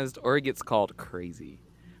demonized or it gets called crazy,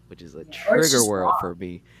 which is a Or it's trigger just word wrong. for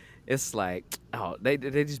me. It's like, oh, they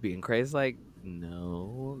just being crazy. It's like,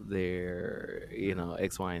 no, they're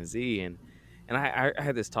X, Y, and Z, and I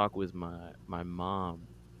had this talk with my mom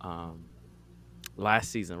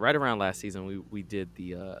last season. Right around last season, we did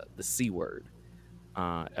the C word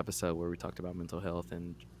episode where we talked about mental health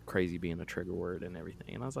and crazy being a trigger word and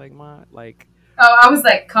everything. And I was like, Ma, like, Oh, I was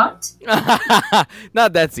like, cunt.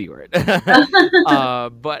 not that C word.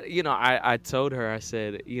 But I told her, I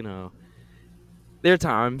said, there are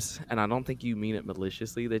times, and I don't think you mean it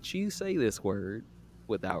maliciously, that you say this word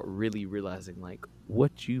without really realizing like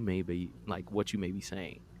what you may be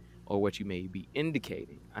saying or what you may be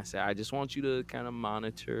indicating. I said, I just want you to kind of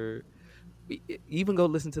monitor. Even go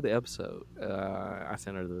listen to the episode. I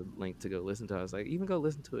sent her the link to go listen to it. I was like, even go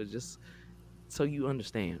listen to it just so you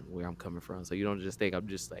understand where I'm coming from. So you don't just think I'm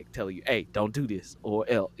just like telling you, hey, don't do this or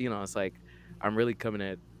else. It's like I'm really coming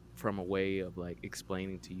at from a way of like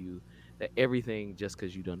explaining to you that everything, just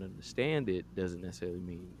because you don't understand it, doesn't necessarily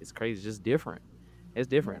mean it's crazy. It's just different. It's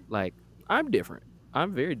different. Like I'm different.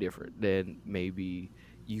 I'm very different than maybe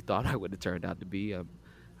you thought I would have turned out to be.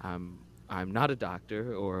 I'm not a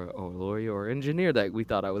doctor or a lawyer or engineer that we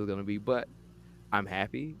thought I was going to be, but I'm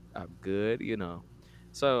happy. I'm good.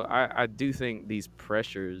 So I do think these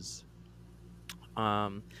pressures,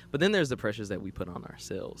 but then there's the pressures that we put on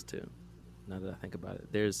ourselves too. Now that I think about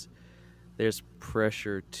it, there's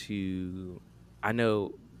pressure to, I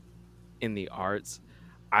know in the arts,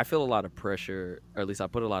 I feel a lot of pressure, or at least I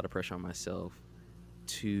put a lot of pressure on myself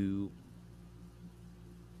to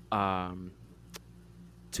um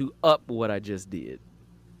to up what I just did.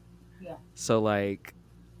 Yeah. So like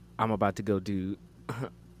I'm about to go do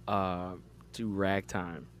to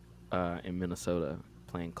ragtime in Minnesota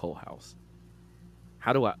playing Coal House.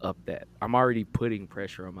 How do I up that? I'm already putting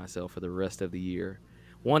pressure on myself for the rest of the year.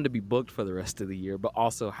 One, to be booked for the rest of the year, but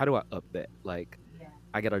also how do I up that? Like Yeah.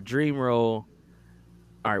 I got a dream role.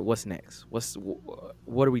 All right, what's next?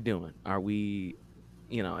 What are we doing? Are we,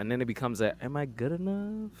 and then it becomes that, am I good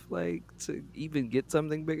enough like to even get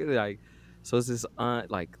something bigger? Like, so it's this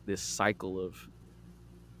like this cycle of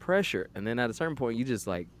pressure, and then at a certain point you just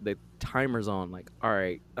like the timer's on, like, all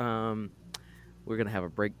right, we're gonna have a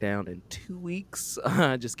breakdown in 2 weeks.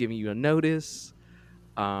 Just giving you a notice.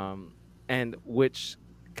 And which,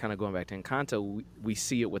 kind of going back to Encanto, we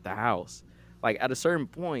see it with the house. Like at a certain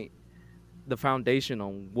point, the foundation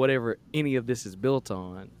on whatever any of this is built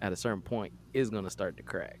on at a certain point is going to start to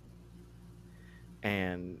crack,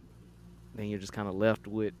 and then you're just kind of left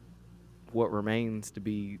with what remains to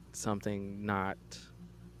be something not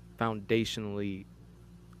foundationally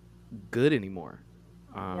good anymore.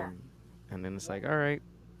 Yeah. And then it's like, all right,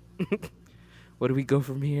 where do we go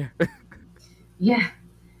from here? Yeah.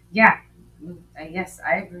 Yeah. Yes,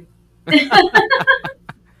 I agree.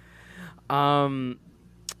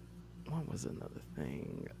 What was another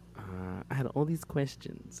thing? I had all these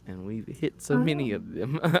questions, and we've hit so many of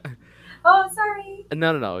them. Oh, sorry.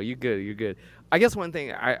 No. You're good. You're good. I guess one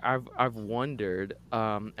thing I've wondered,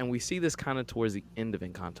 and we see this kind of towards the end of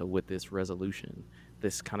Encanto with this resolution,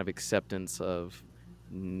 this kind of acceptance of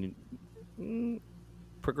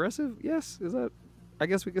progressive. Yes, is that? I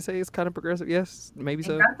guess we could say it's kind of progressive. Yes, maybe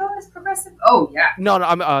so. Encanto is progressive? Oh, yeah. No,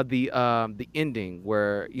 I'm the ending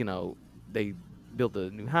where they build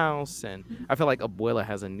a new house, and I feel like Abuela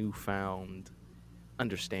has a newfound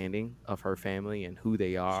understanding of her family and who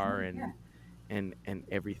they are, Sure, and yeah. and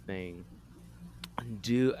everything.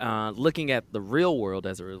 Looking at the real world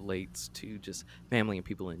as it relates to just family and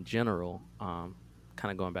people in general, kind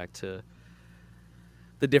of going back to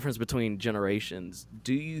the difference between generations.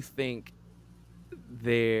 Do you think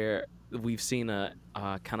we've seen a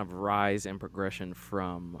kind of rise and progression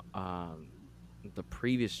from the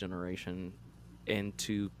previous generation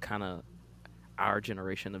into kind of our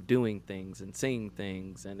generation of doing things and seeing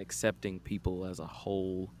things and accepting people as a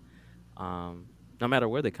whole, no matter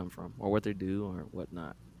where they come from or what they do or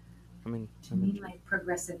whatnot? Do you mean like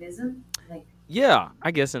progressivism? Like, yeah, I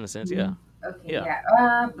guess in a sense, yeah. okay, Yeah.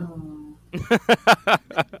 yeah.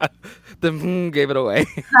 The gave it away.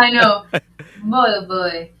 I know. Boy, oh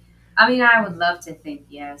boy. I mean, I would love to think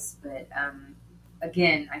yes, but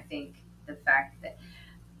again, I think the fact that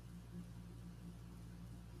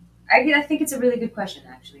I think it's a really good question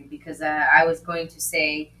actually, because I was going to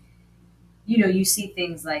say, you see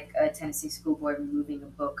things like a Tennessee school board removing a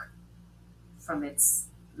book from its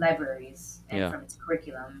libraries and Yeah. from its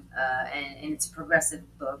curriculum, and it's a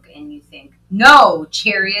progressive book, and you think, no,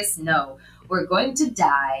 Charius, no, we're going to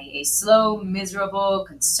die a slow, miserable,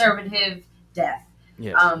 conservative death.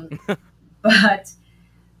 Yes. But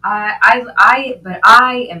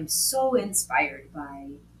I am so inspired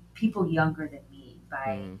by people younger than me,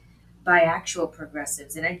 by actual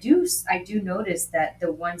progressives, and I do notice that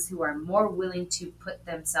the ones who are more willing to put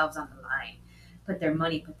themselves on the line, put their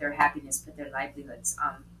money, put their happiness, put their livelihoods,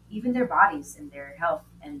 even their bodies and their health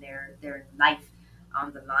and their life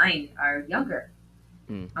on the line, are younger,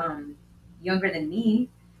 younger than me,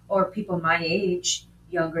 or people my age,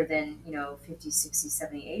 younger than 50, 60,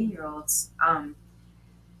 70, 80 year olds.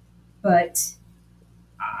 But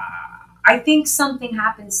I think something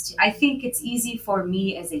happens to. I think it's easy for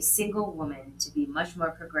me as a single woman to be much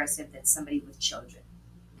more progressive than somebody with children.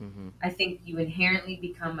 Mm-hmm. I think you inherently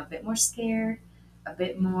become a bit more scared, a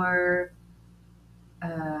bit more,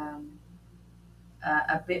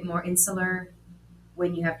 insular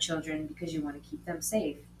when you have children, because you want to keep them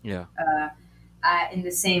safe. Yeah. In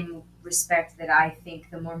the same respect that I think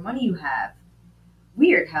the more money you have,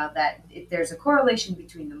 weird how that there's a correlation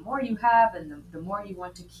between the more you have and the more you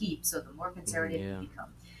want to keep, so the more conservative Yeah. you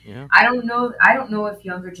become. Yeah. I don't know if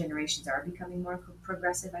younger generations are becoming more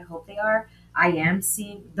progressive. I hope they are. I am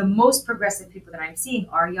seeing the most progressive people that I'm seeing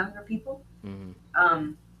are younger people.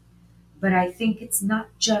 Mm-hmm. But I think it's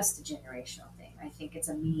not just a generational thing. I think it's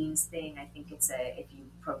a means thing. I think it's a if you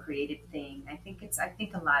procreated thing. I think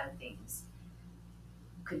a lot of things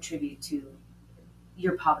contribute to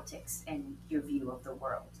your politics and your view of the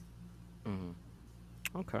world. Mm-hmm.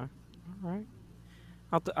 Okay. All right.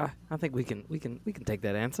 I think we can take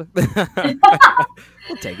that answer.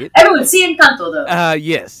 We'll take it. Everyone, see Encanto though.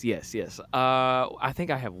 Yes. I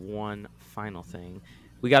think I have one final thing.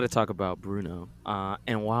 We got to talk about Bruno.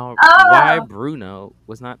 And why Oh, Bruno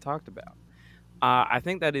was not talked about. I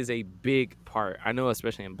think that is a big part. I know,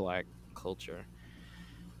 especially in Black culture.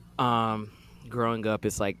 Um, Growing up,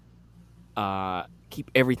 it's like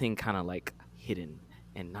keep everything kind of like hidden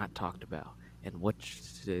and not talked about. And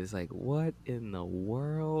is like, what in the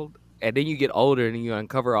world? And then you get older and you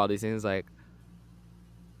uncover all these things. Like,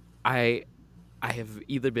 I I have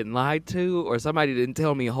either been lied to or somebody didn't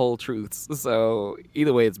tell me whole truths. So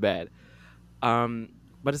either way, it's bad. Um,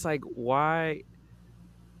 but it's like, why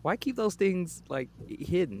keep those things like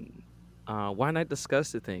hidden? Why not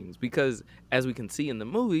discuss the things? Because as we can see in the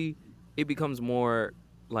movie, it becomes more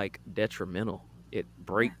like detrimental. It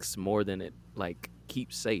breaks more than it like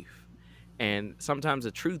keeps safe. And sometimes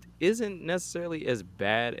the truth isn't necessarily as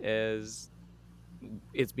bad as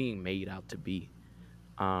it's being made out to be.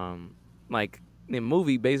 Um, like the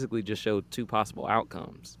movie basically just showed two possible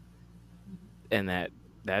outcomes, and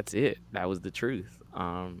that's it. That was the truth.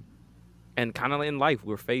 And kind of in life,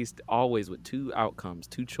 we're faced always with two outcomes,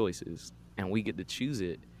 two choices, and we get to choose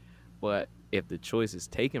it. But if the choice is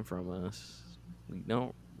taken from us, we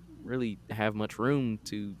don't really have much room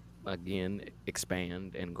to again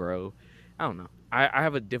expand and grow. I don't know. I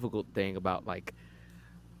have a difficult thing about like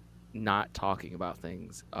not talking about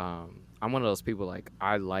things. I'm one of those people like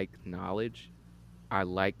I like knowledge. I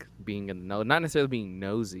like being in the know, not necessarily being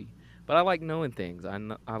nosy, but I like knowing things.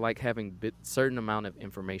 I like having certain amount of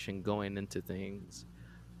information going into things,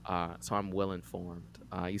 so I'm well informed.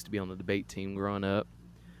 I used to be on the debate team growing up,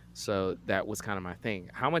 so that was kind of my thing.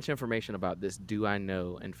 How much information about this do I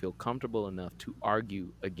know and feel comfortable enough to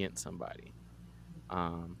argue against somebody?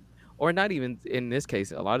 Um, or not even in this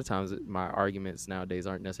case. A lot of times, my arguments nowadays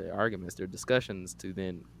aren't necessarily arguments; they're discussions to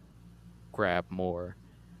then grab more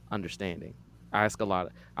understanding. I ask a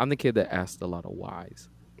lot. I'm the kid that asked a lot of whys,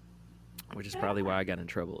 which is probably why I got in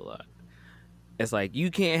trouble a lot. It's like you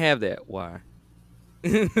can't have that. Why?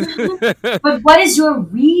 but what is your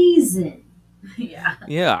reason? Yeah.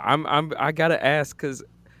 Yeah, I gotta ask because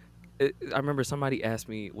I remember somebody asked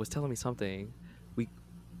me was telling me something, we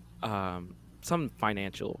some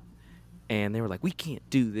financial, and they were like, we can't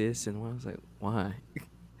do this, and I was like, why?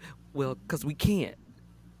 Well, because we can't.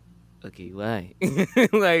 Okay, why?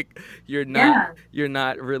 Like Yeah. you're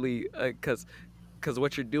not really because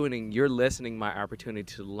what you're doing, you're lessening my opportunity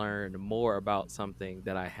to learn more about something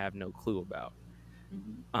that I have no clue about.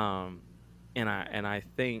 Mhm. Um, and I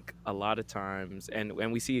think a lot of times, and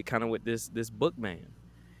we see it kind of with this book man.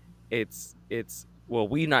 It's well,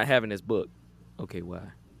 we not having this book. Okay, why?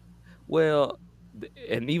 Well,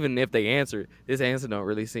 and even if they answer, this answer don't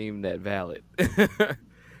really seem that valid.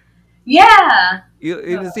 Yeah.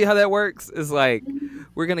 You see how that works? It's like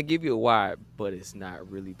we're gonna give you a why, but it's not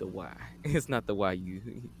really the why. It's not the why you're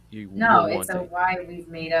No, it's a wanting. why we've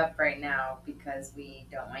made up right now because we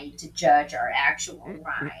don't want you to judge our actual Mm, mm,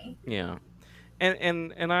 why. Yeah,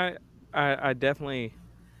 and I definitely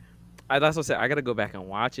that's what I said. I gotta go back and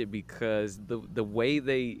watch it because the way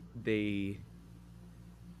they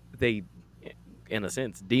in a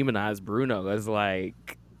sense demonize Bruno is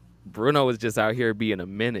like Bruno is just out here being a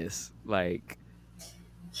menace. Like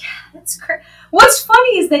That's crazy. What's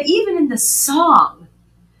funny is that even in the song,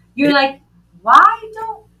 you're it, like, why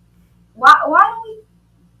don't we?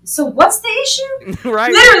 So what's the issue?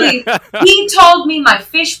 right? Literally, he told me my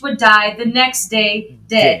fish would die the next day,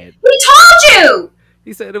 dead. Dead. He told you.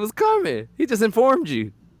 He said it was coming. He just informed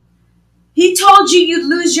you. He told you you'd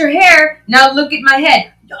lose your hair. Now look at my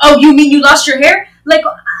head. Oh, you mean you lost your hair? Like,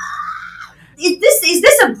 is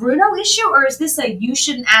this a Bruno issue or is this a you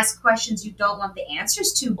shouldn't ask questions you don't want the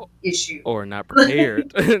answers to issue? Or not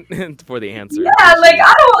prepared for the answer. Yeah, like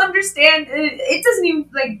I don't understand. It doesn't even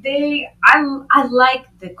like they. I like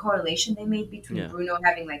the correlation they made between Yeah. Bruno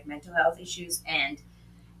having like mental health issues and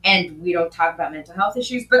we don't talk about mental health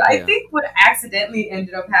issues. But I Yeah. think what accidentally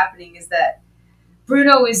ended up happening is that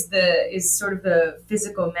Bruno is sort of the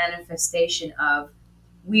physical manifestation of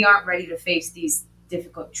we aren't ready to face these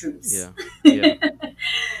difficult truths. Yeah. Yeah.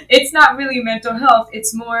 It's not really mental health.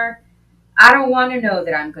 It's more I don't want to know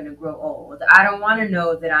that I'm going to grow old. I don't want to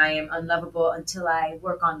know that I am unlovable until I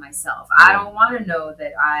work on myself. I Yeah. don't want to know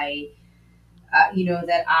that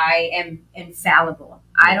that I am infallible.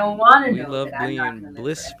 I don't want to We know love that I'm not going being to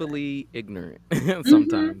live forever. blissfully ignorant Hmm.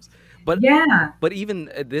 sometimes. But Yeah. but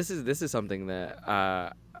even this is something that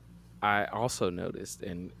I also noticed,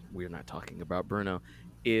 and we're not talking about Bruno,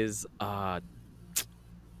 is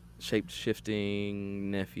shape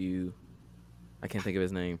shifting nephew. I can't think of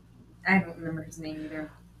his name. I don't remember his name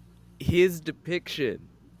either. His depiction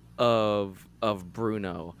of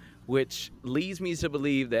Bruno, which leads me to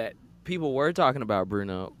believe that people were talking about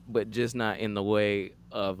Bruno, but just not in the way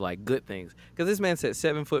of like good things. Because this man said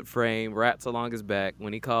 7-foot frame, wraps along his back.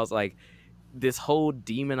 When he calls like this whole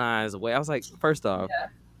demonized way, I was like, first off,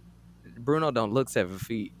 Bruno don't look 7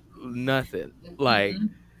 feet, nothing. Like Mhm.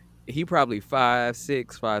 he probably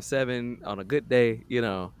 5'6", 5'7" on a good day, you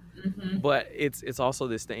know. Mhm. But it's also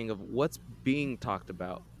this thing of what's being talked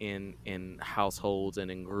about in households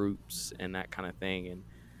and in groups and that kind of thing, and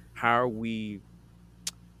how are we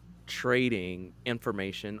trading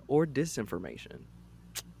information or disinformation.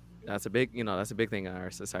 That's a big thing in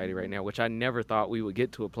our society right now, which I never thought we would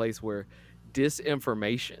get to a place where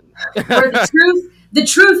disinformation Where the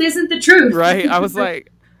truth isn't the truth. right. I was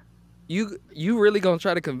like, you really gonna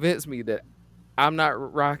try to convince me that I'm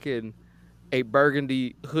not rocking a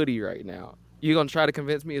burgundy hoodie right now? You gonna try to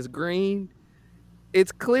convince me it's green?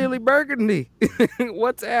 It's clearly burgundy.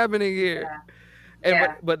 What's happening here? Yeah. And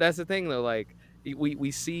Yeah. but that's the thing though, like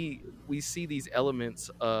we see these elements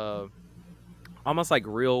of almost like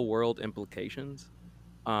real world implications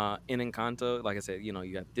in Encanto. Like I said, you know,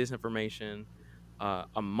 you got disinformation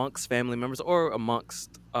amongst family members or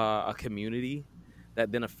amongst a community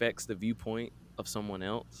that then affects the viewpoint of someone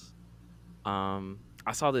else.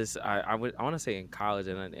 I saw this. I want to say in college,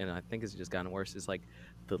 and I think it's just gotten worse. It's like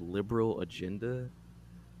the liberal agenda.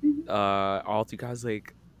 Mhm. All through guys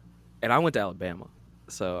like, and I went to Alabama,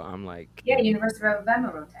 so I'm like, Yeah, University of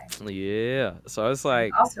Alabama Rotite. yeah. So it's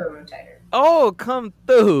like, Also a Rotiter. oh, come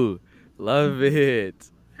through, love it.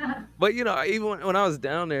 But you know, even when I was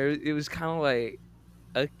down there, it was kind of like,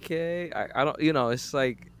 okay, I don't, you know, it's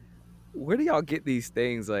like, where do y'all get these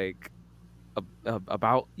things like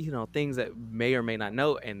about, you know, things that may or may not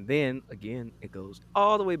know? And then again, it goes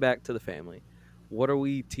all the way back to the family. What are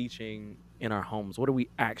we teaching in our homes? What are we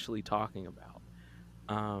actually talking about?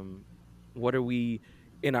 What are we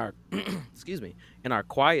in our excuse me, in our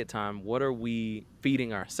quiet time? What are we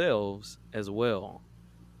feeding ourselves as well?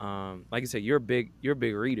 Like you said, you're a big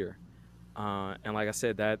reader. And like I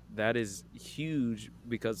said, that is huge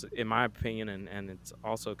because in my opinion, and it's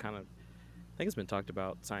also kind of, I think it's been talked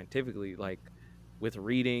about scientifically, like with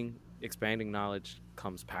reading, expanding knowledge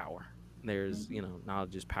comes power. There's, you know,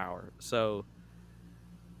 knowledge is power. So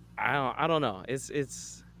I don't know.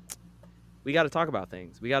 It's we got to talk about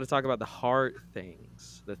things. We got to talk about the hard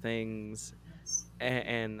things, the things,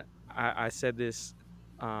 and I said this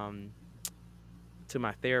to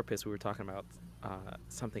my therapist. We were talking about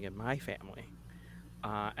something in my family,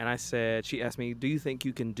 and I said, she asked me, "Do you think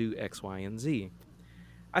you can do X, Y, and Z?"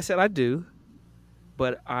 I said, "I do,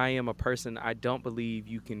 but I am a person. I don't believe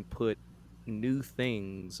you can put new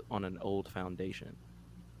things on an old foundation."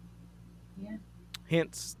 Yeah.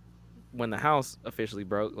 Hence, when the house officially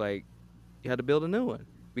broke, like, you had to build a new one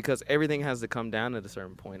because everything has to come down at a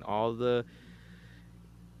certain point. All the,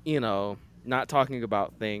 you know, not talking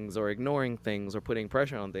about things or ignoring things or putting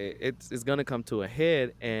pressure on it, it's going to come to a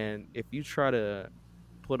head. And if you try to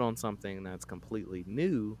put on something that's completely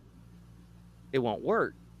new, it won't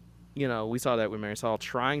work. You know, we saw that with Marisol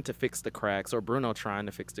trying to fix the cracks, or Bruno trying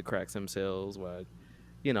to fix the cracks themselves. But,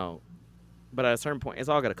 you know, but at a certain point, it's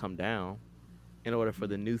all got to come down in order for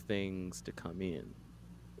the new things to come in.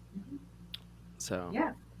 So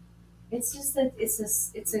Yeah. It's just that it's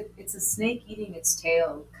a snake eating its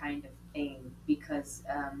tail kind of thing because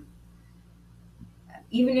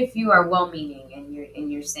even if you are well meaning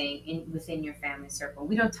and you're saying within your family circle,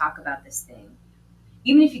 we don't talk about this thing.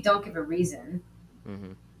 Even if you don't give a reason,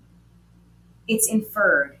 mhm. it's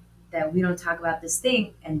inferred that we don't talk about this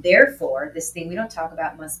thing, and therefore this thing we don't talk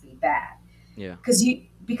about must be bad. Yeah.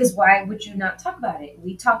 Because why would you not talk about it?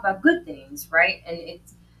 We talk about good things, right? And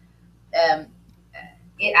um,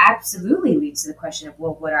 it absolutely leads to the question of,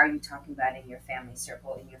 well, what are you talking about in your family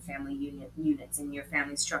circle, in your family units, in your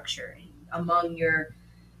family structure, among your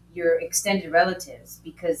extended relatives?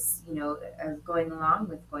 Because going along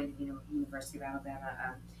with going to University of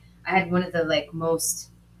Alabama, I had one of the most.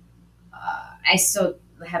 I still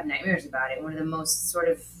have nightmares about it. One of the most sort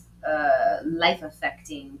of life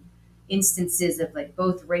affecting instances of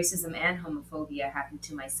both racism and homophobia happened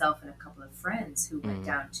to myself and a couple of friends who went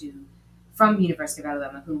down from University of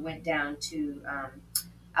Alabama, who went down to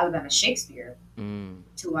Alabama Shakespeare to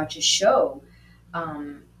watch a show,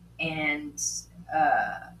 and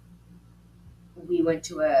we went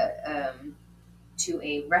to a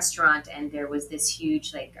restaurant, and there was this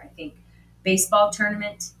huge I think baseball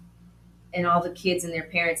tournament, and all the kids and their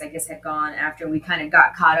parents, I guess, had gone after. We kind of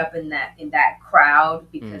got caught up in that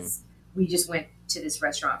crowd because we just went to this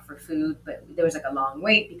restaurant for food, but there was like a long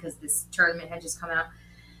wait because this tournament had just come out.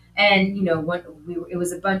 And it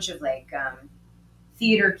was a bunch of like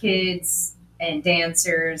theater kids and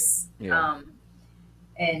dancers, Yeah.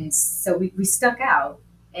 and so we stuck out,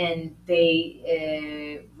 and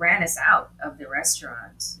they ran us out of the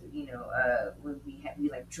restaurant. When we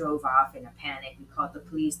like drove off in a panic, we called the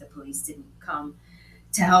police. The police didn't come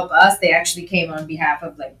to help us. They actually came on behalf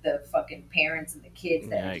of like the fucking parents and the kids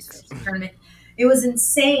that had just Yikes. finished the tournament. It was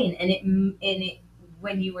insane, and it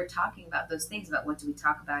when you were talking about those things about what do we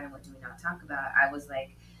talk about and what do we not talk about, I was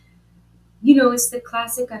like, it's the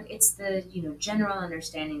classic, it's the general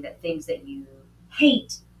understanding that things that you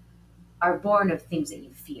hate are born of things that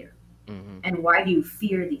you fear. Hmm. And why do you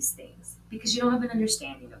fear these things? Because you don't have an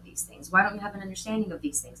understanding of these things. Why don't you have an understanding of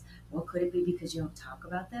these things? Well, could it be because you don't talk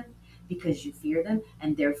about them? Because you fear them,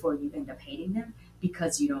 and therefore you end up hating them?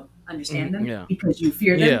 Because you don't understand them? Yeah. Because you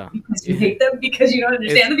fear them? Yeah. Because you hate them? Because you don't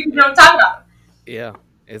understand them? Because you don't talk about them? Yeah.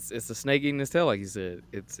 It's a snake eating its tail, like you said.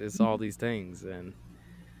 It's all these things, and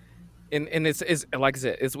it's like I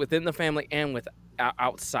said, it's within the family and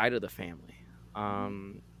outside of the family.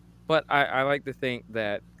 But I like to think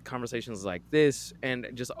that conversations like this and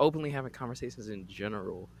just openly having conversations in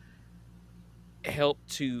general help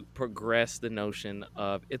to progress the notion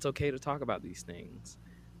of it's okay to talk about these things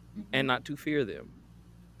and not to fear them.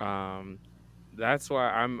 That's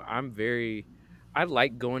why I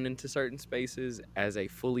like going into certain spaces as a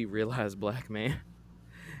fully realized black man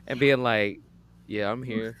and being like, yeah, I'm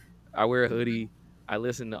here. I wear a hoodie. I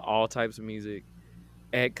listen to all types of music.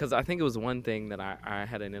 Because I think it was one thing that I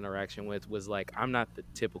had an interaction with was like, I'm not the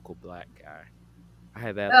typical black guy. I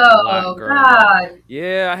had that a lot Oh, growing up. God.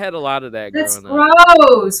 Yeah, I had a lot of that That's growing up.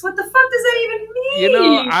 gross. What the fuck does that even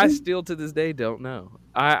mean? I still to this day don't know.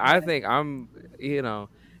 I think I'm, it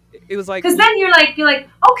was like, Because then you're like,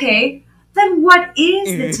 okay, then what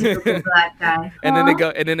is the typical black guy? and then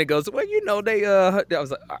huh? it goes, well, they, I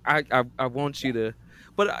was like, I want you to,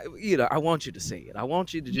 but I want you to say it. I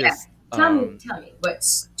want you to Yeah. just, Tell me what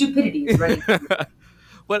stupidity is running through you.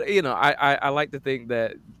 but I like to think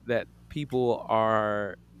that people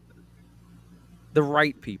are the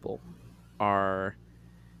right people are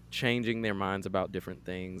changing their minds about different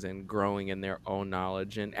things and growing in their own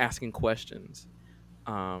knowledge and asking questions,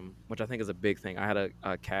 which I think is a big thing. I had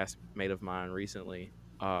a castmate of mine recently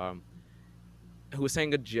who was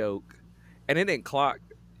saying a joke, and it didn't clock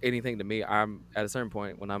anything to me. I'm at a certain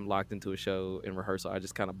point when I'm locked into a show in rehearsal, I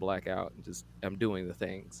just kind of black out and just I'm doing the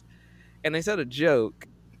things. And they said a joke,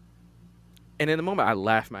 and in the moment I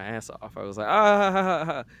laughed my ass off. I was like,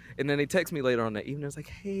 ah, and then they text me later on that evening. I was like,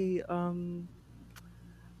 hey,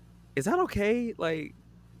 is that okay? Like,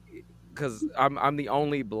 because I'm the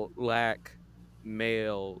only black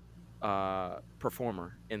male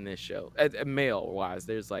performer in this show. Male wise,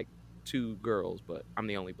 there's like 2 girls, but I'm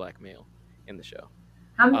the only black male in the show.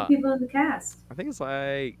 How many people in the cast? I think it's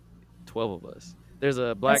like 12 of us. There's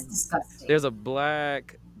a black That's disgusting. there's a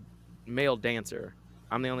black male dancer.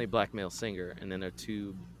 I'm the only black male singer, and then there are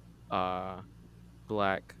 2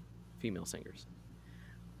 black female singers.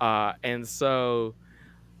 And so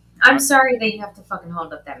I'm sorry that you have to fucking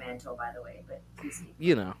hold up that mantle, by the way, but please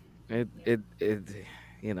keep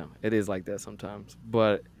it is like that sometimes.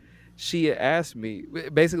 But she asked me,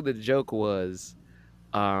 basically the joke was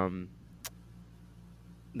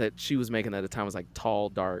that she was making at the time was like tall,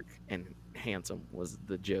 dark, and handsome was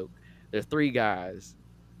the joke. There's 3 guys,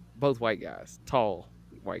 both white guys, tall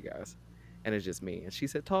white guys, and it's just me. And she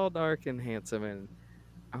said tall, dark, and handsome, and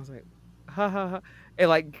I was like, ha ha ha, and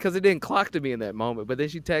like because it didn't clock to me in that moment. But then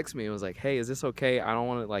she texted me and was like, hey, is this okay? I don't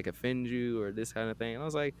want to like offend you or this kind of thing. And I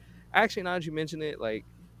was like, actually, now that you mention it, like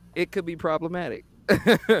it could be problematic.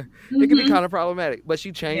 It could be kind of problematic, but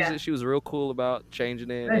she changed Yeah. it. She was real cool about changing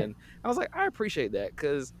it, Good. and I was like, I appreciate that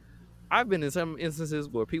because I've been in some instances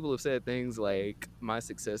where people have said things like, my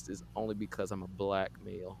success is only because I'm a black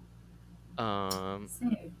male.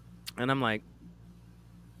 Same. And I'm like,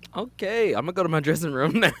 okay, I'm gonna go to my dressing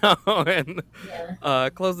room now and Yeah.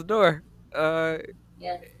 close the door.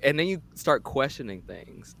 Yeah. And then you start questioning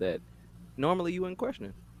things that normally you wouldn't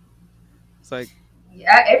question. It's like,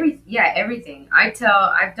 Everything. I've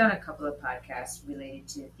done a couple of podcasts related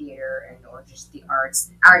to theater and or just the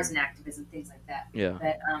arts and activism, things like that. yeah,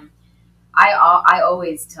 But I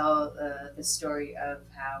always tell the story of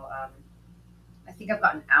how I think I've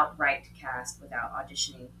gotten outright cast without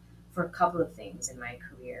auditioning for a couple of things in my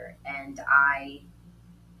career, and I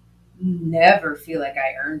never feel like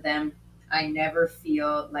I earned them. I never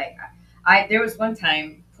feel like I. There was one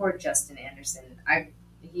time, poor Justin Anderson.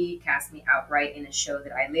 He cast me outright in a show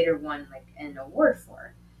that I later won like an award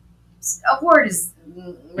for, award is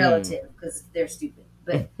Mm. relative because they're stupid.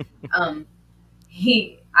 But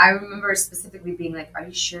I remember specifically being like, "Are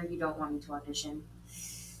you sure you don't want me to audition?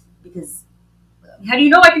 Because how do you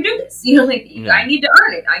know I can do this? You know, like Yeah. I need to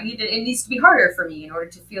earn it. It needs to be harder for me in order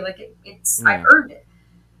to feel like it's I've Yeah. earned it."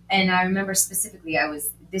 And I remember specifically,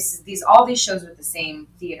 all these shows with the same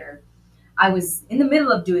theater. I was in the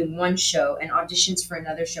middle of doing one show, and auditions for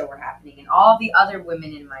another show were happening, and all the other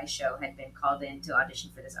women in my show had been called in to audition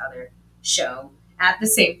for this other show at the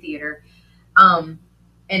same theater,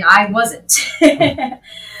 and I wasn't. And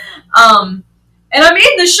I'm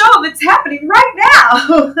in the show that's happening right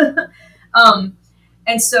now.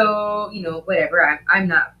 And so, whatever. I'm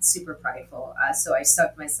not super prideful, so I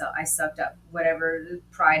sucked up whatever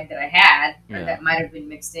pride that I had, or Yeah. that might have been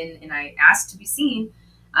mixed in, and I asked to be seen.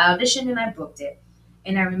 I auditioned and I booked it.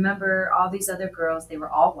 And I remember all these other girls, they were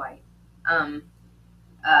all white,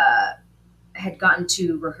 had gotten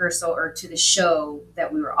to rehearsal or to the show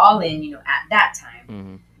that we were all in, at that time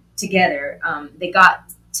Mhm. together. They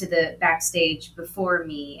got to the backstage before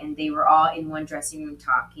me, and they were all in one dressing room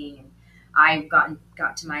talking. And I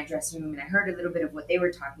got to my dressing room, and I heard a little bit of what they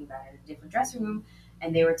were talking about in a different dressing room.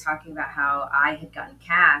 And they were talking about how I had gotten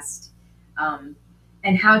cast.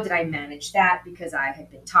 And how did I manage that? Because I had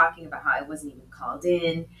been talking about how I wasn't even called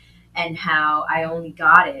in, and how I only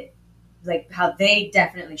got it, like how they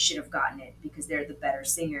definitely should have gotten it because they're the better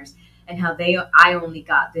singers, and how I only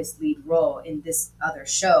got this lead role in this other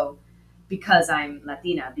show because I'm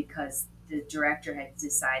Latina, because the director had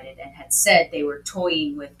decided and had said they were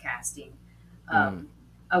toying with casting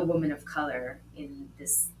a woman of color in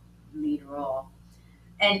this lead role.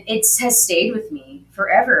 And it has stayed with me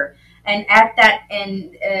forever. And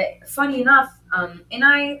funny enough, and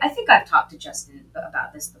I think I've talked to Justin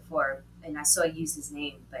about this before, and I use his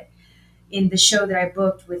name, but in the show that I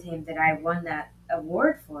booked with him that I won that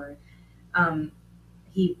award for,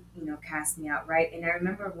 he cast me out, right? And I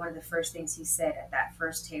remember one of the first things he said at that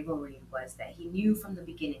first table read was that he knew from the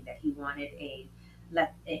beginning that he wanted he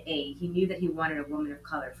knew that he wanted a woman of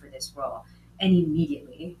color for this role. And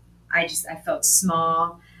immediately I felt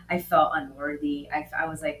small, I felt unworthy. I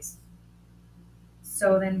was like,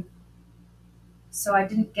 so I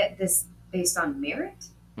didn't get this based on merit.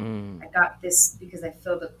 I got this because I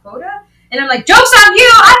filled a quota, and I'm like, joke's on you!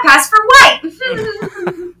 I passed for white.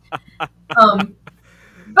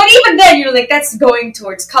 But even then, like, that's going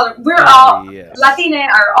towards color. We're all Yes. Latina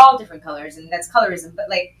are all different colors, and that's colorism. But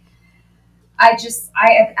like, I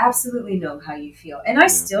absolutely know how you feel, and I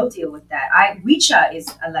still deal with that. Wicha is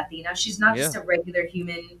a Latina. She's not just a regular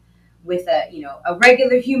human with a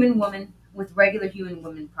regular human woman with regular human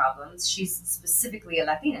woman problems. She's specifically a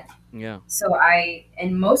Latina. Yeah. So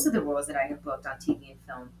and most of the roles that I have booked on TV and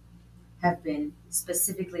film have been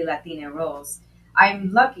specifically Latina roles.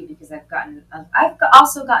 I'm lucky because I've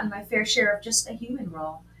also gotten my fair share of just a human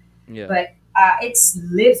role. Yeah. But it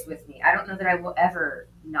lives with me. I don't know that I will ever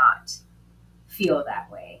not feel that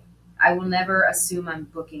way. I will never assume I'm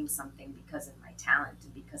booking something because of my talent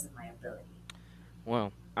and because of my ability.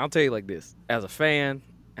 Well, I'll tell you like this: as a fan,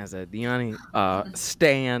 as a Deani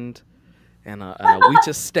stand, and a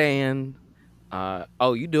Wicha stand,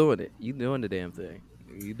 you doing it? You doing the damn thing?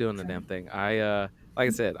 You doing the damn thing? Like I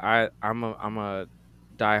said, I'm a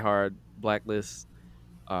diehard Blacklist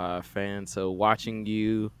fan. So watching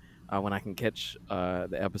you when I can catch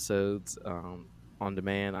the episodes on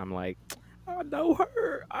demand, I'm like, I know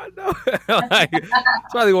her. I know her. Like, it's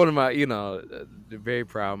probably one of my, the very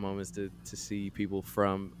proud moments to see people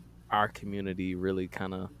from our community really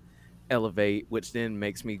kind of elevate, which then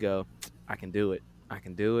makes me go, I can do it. I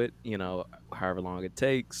can do it. However long it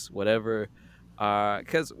takes, whatever.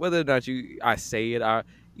 Because whether or not I say it,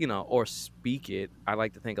 or speak it, I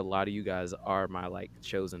like to think a lot of you guys are my like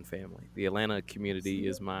chosen family. The Atlanta community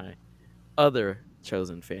is my other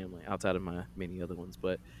chosen family outside of my many other ones.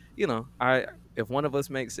 But if one of us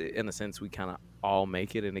makes it, in a sense, we kind of all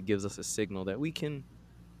make it, and it gives us a signal that we can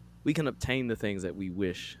obtain the things that we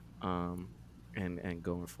wish, and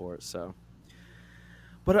going forward. So.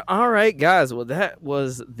 But all right, guys. Well, that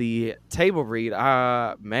was the table read.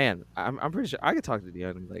 Man, I'm pretty sure I could talk to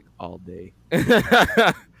Deani like all day.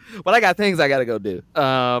 But I got things I gotta go do.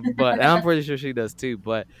 But I'm pretty sure she does too.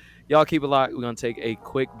 But y'all keep it locked. We're gonna take a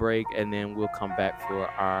quick break, and then we'll come back for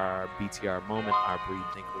our BTR moment, our breathe,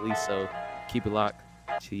 think, release. So keep it locked.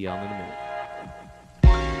 See y'all in a minute.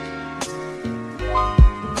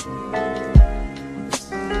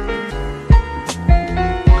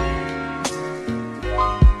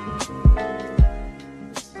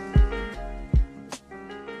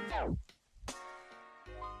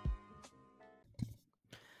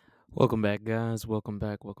 Welcome back, guys. Welcome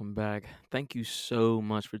back. Welcome back. Thank you so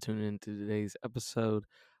much for tuning in to today's episode.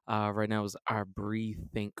 Right now is our breathe,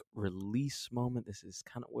 think, release moment. This is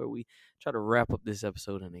kind of where we try to wrap up this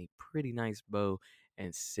episode in a pretty nice bow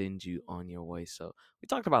and send you on your way. So we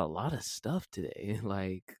talked about a lot of stuff today.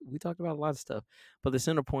 We talked about a lot of stuff, but the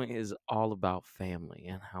center point is all about family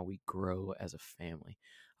and how we grow as a family.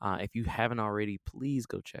 If you haven't already, please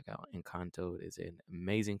go check out Encanto. It is an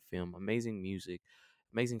amazing film, amazing music,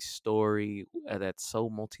 amazing story that's so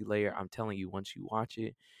multi-layered. I'm telling you, once you watch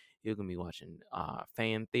it, you're gonna be watching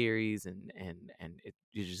fan theories and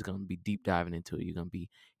you're just gonna be deep diving into it. You're gonna be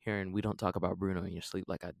hearing we don't talk about Bruno in your sleep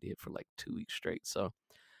like I did for like 2 weeks straight. So,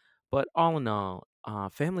 but all in all,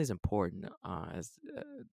 family is important. As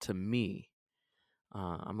to me,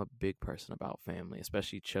 I'm a big person about family,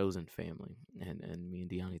 especially chosen family, and me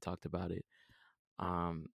and Deani talked about it.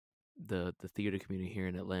 Um, the theater community here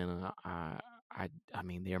in Atlanta, I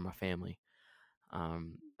mean, they're my family.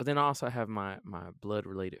 But then I also have my blood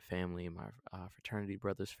related family, my fraternity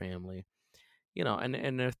brothers family,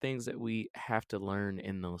 and there are things that we have to learn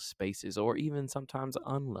in those spaces, or even sometimes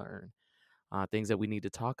unlearn. Things that we need to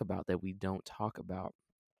talk about that we don't talk about.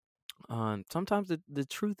 Sometimes the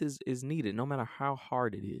truth is needed, no matter how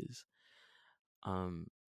hard it is. Um,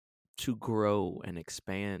 to grow and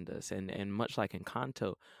expand us. And much like in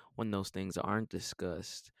Kanto, when those things aren't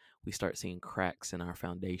discussed, we start seeing cracks in our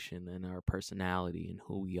foundation and our personality and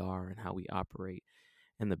who we are and how we operate.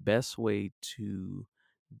 And the best way to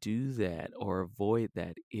do that or avoid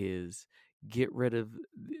that is get rid of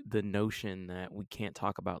the notion that we can't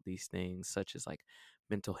talk about these things, such as like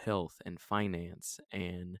mental health and finance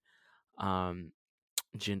and um,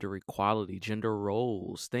 gender equality, gender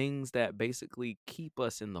roles, things that basically keep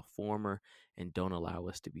us in the former and don't allow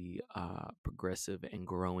us to be progressive and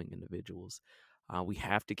growing individuals. We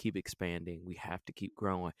have to keep expanding. We have to keep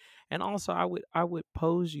growing. And also, I would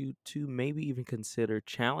pose you to maybe even consider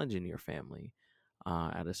challenging your family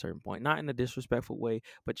at a certain point, not in a disrespectful way,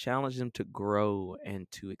 but challenge them to grow and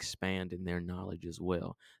to expand in their knowledge as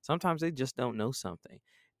well. Sometimes they just don't know something,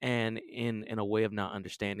 and in a way of not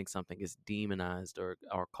understanding something is demonized or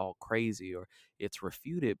called crazy or it's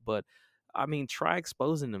refuted. But I mean, try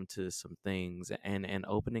exposing them to some things and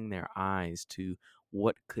opening their eyes to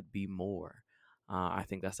what could be more. I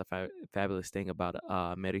think that's a fabulous thing about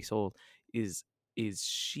Marisol is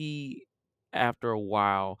she, after a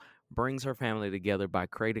while, brings her family together by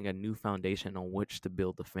creating a new foundation on which to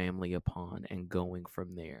build the family upon and going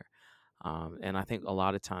from there. And I think a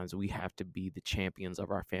lot of times we have to be the champions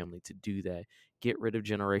of our family to do that, get rid of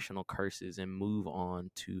generational curses and move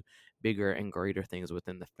on to bigger and greater things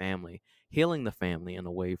within the family, healing the family in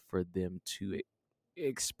a way for them to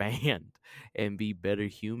expand and be better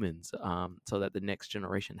humans, so that the next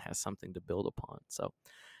generation has something to build upon. So,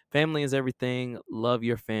 family is everything. Love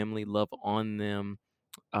your family, love on them,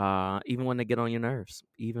 even when they get on your nerves,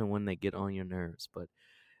 even when they get on your nerves. But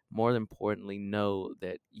more importantly, know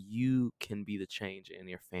that you can be the change in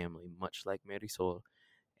your family, much like Marisol,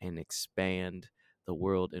 and expand the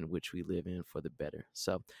world in which we live in for the better.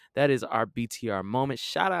 So that is our BTR moment.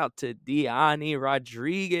 Shout out to Deani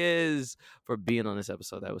Rodriguez for being on this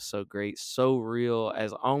episode. That was so great, so real,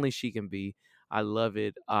 as only she can be. I love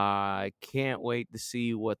it. I can't wait to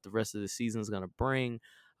see what the rest of the season is going to bring.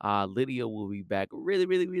 Lydia will be back really,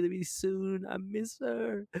 really, really, really soon. I miss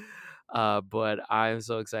her. But I'm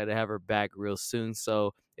so excited to have her back real soon.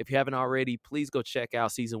 So if you haven't already, please go check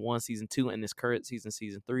out season 1, season 2, and this current season,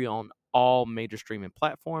 season 3 on all major streaming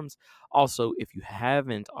platforms. Also, if you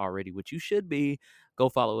haven't already, which you should be, go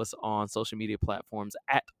follow us on social media platforms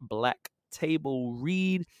at Black Table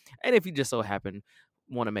Read. And if you just so happen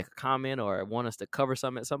want to make a comment or want us to cover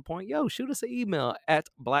something at some point, shoot us an email at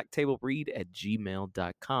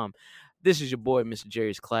blacktableread@gmail.com. This is your boy, Mr.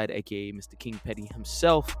 Jarius Clyde, aka Mr. King Petty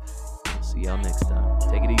himself. We'll see y'all next time.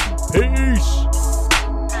 Take it easy. Peace.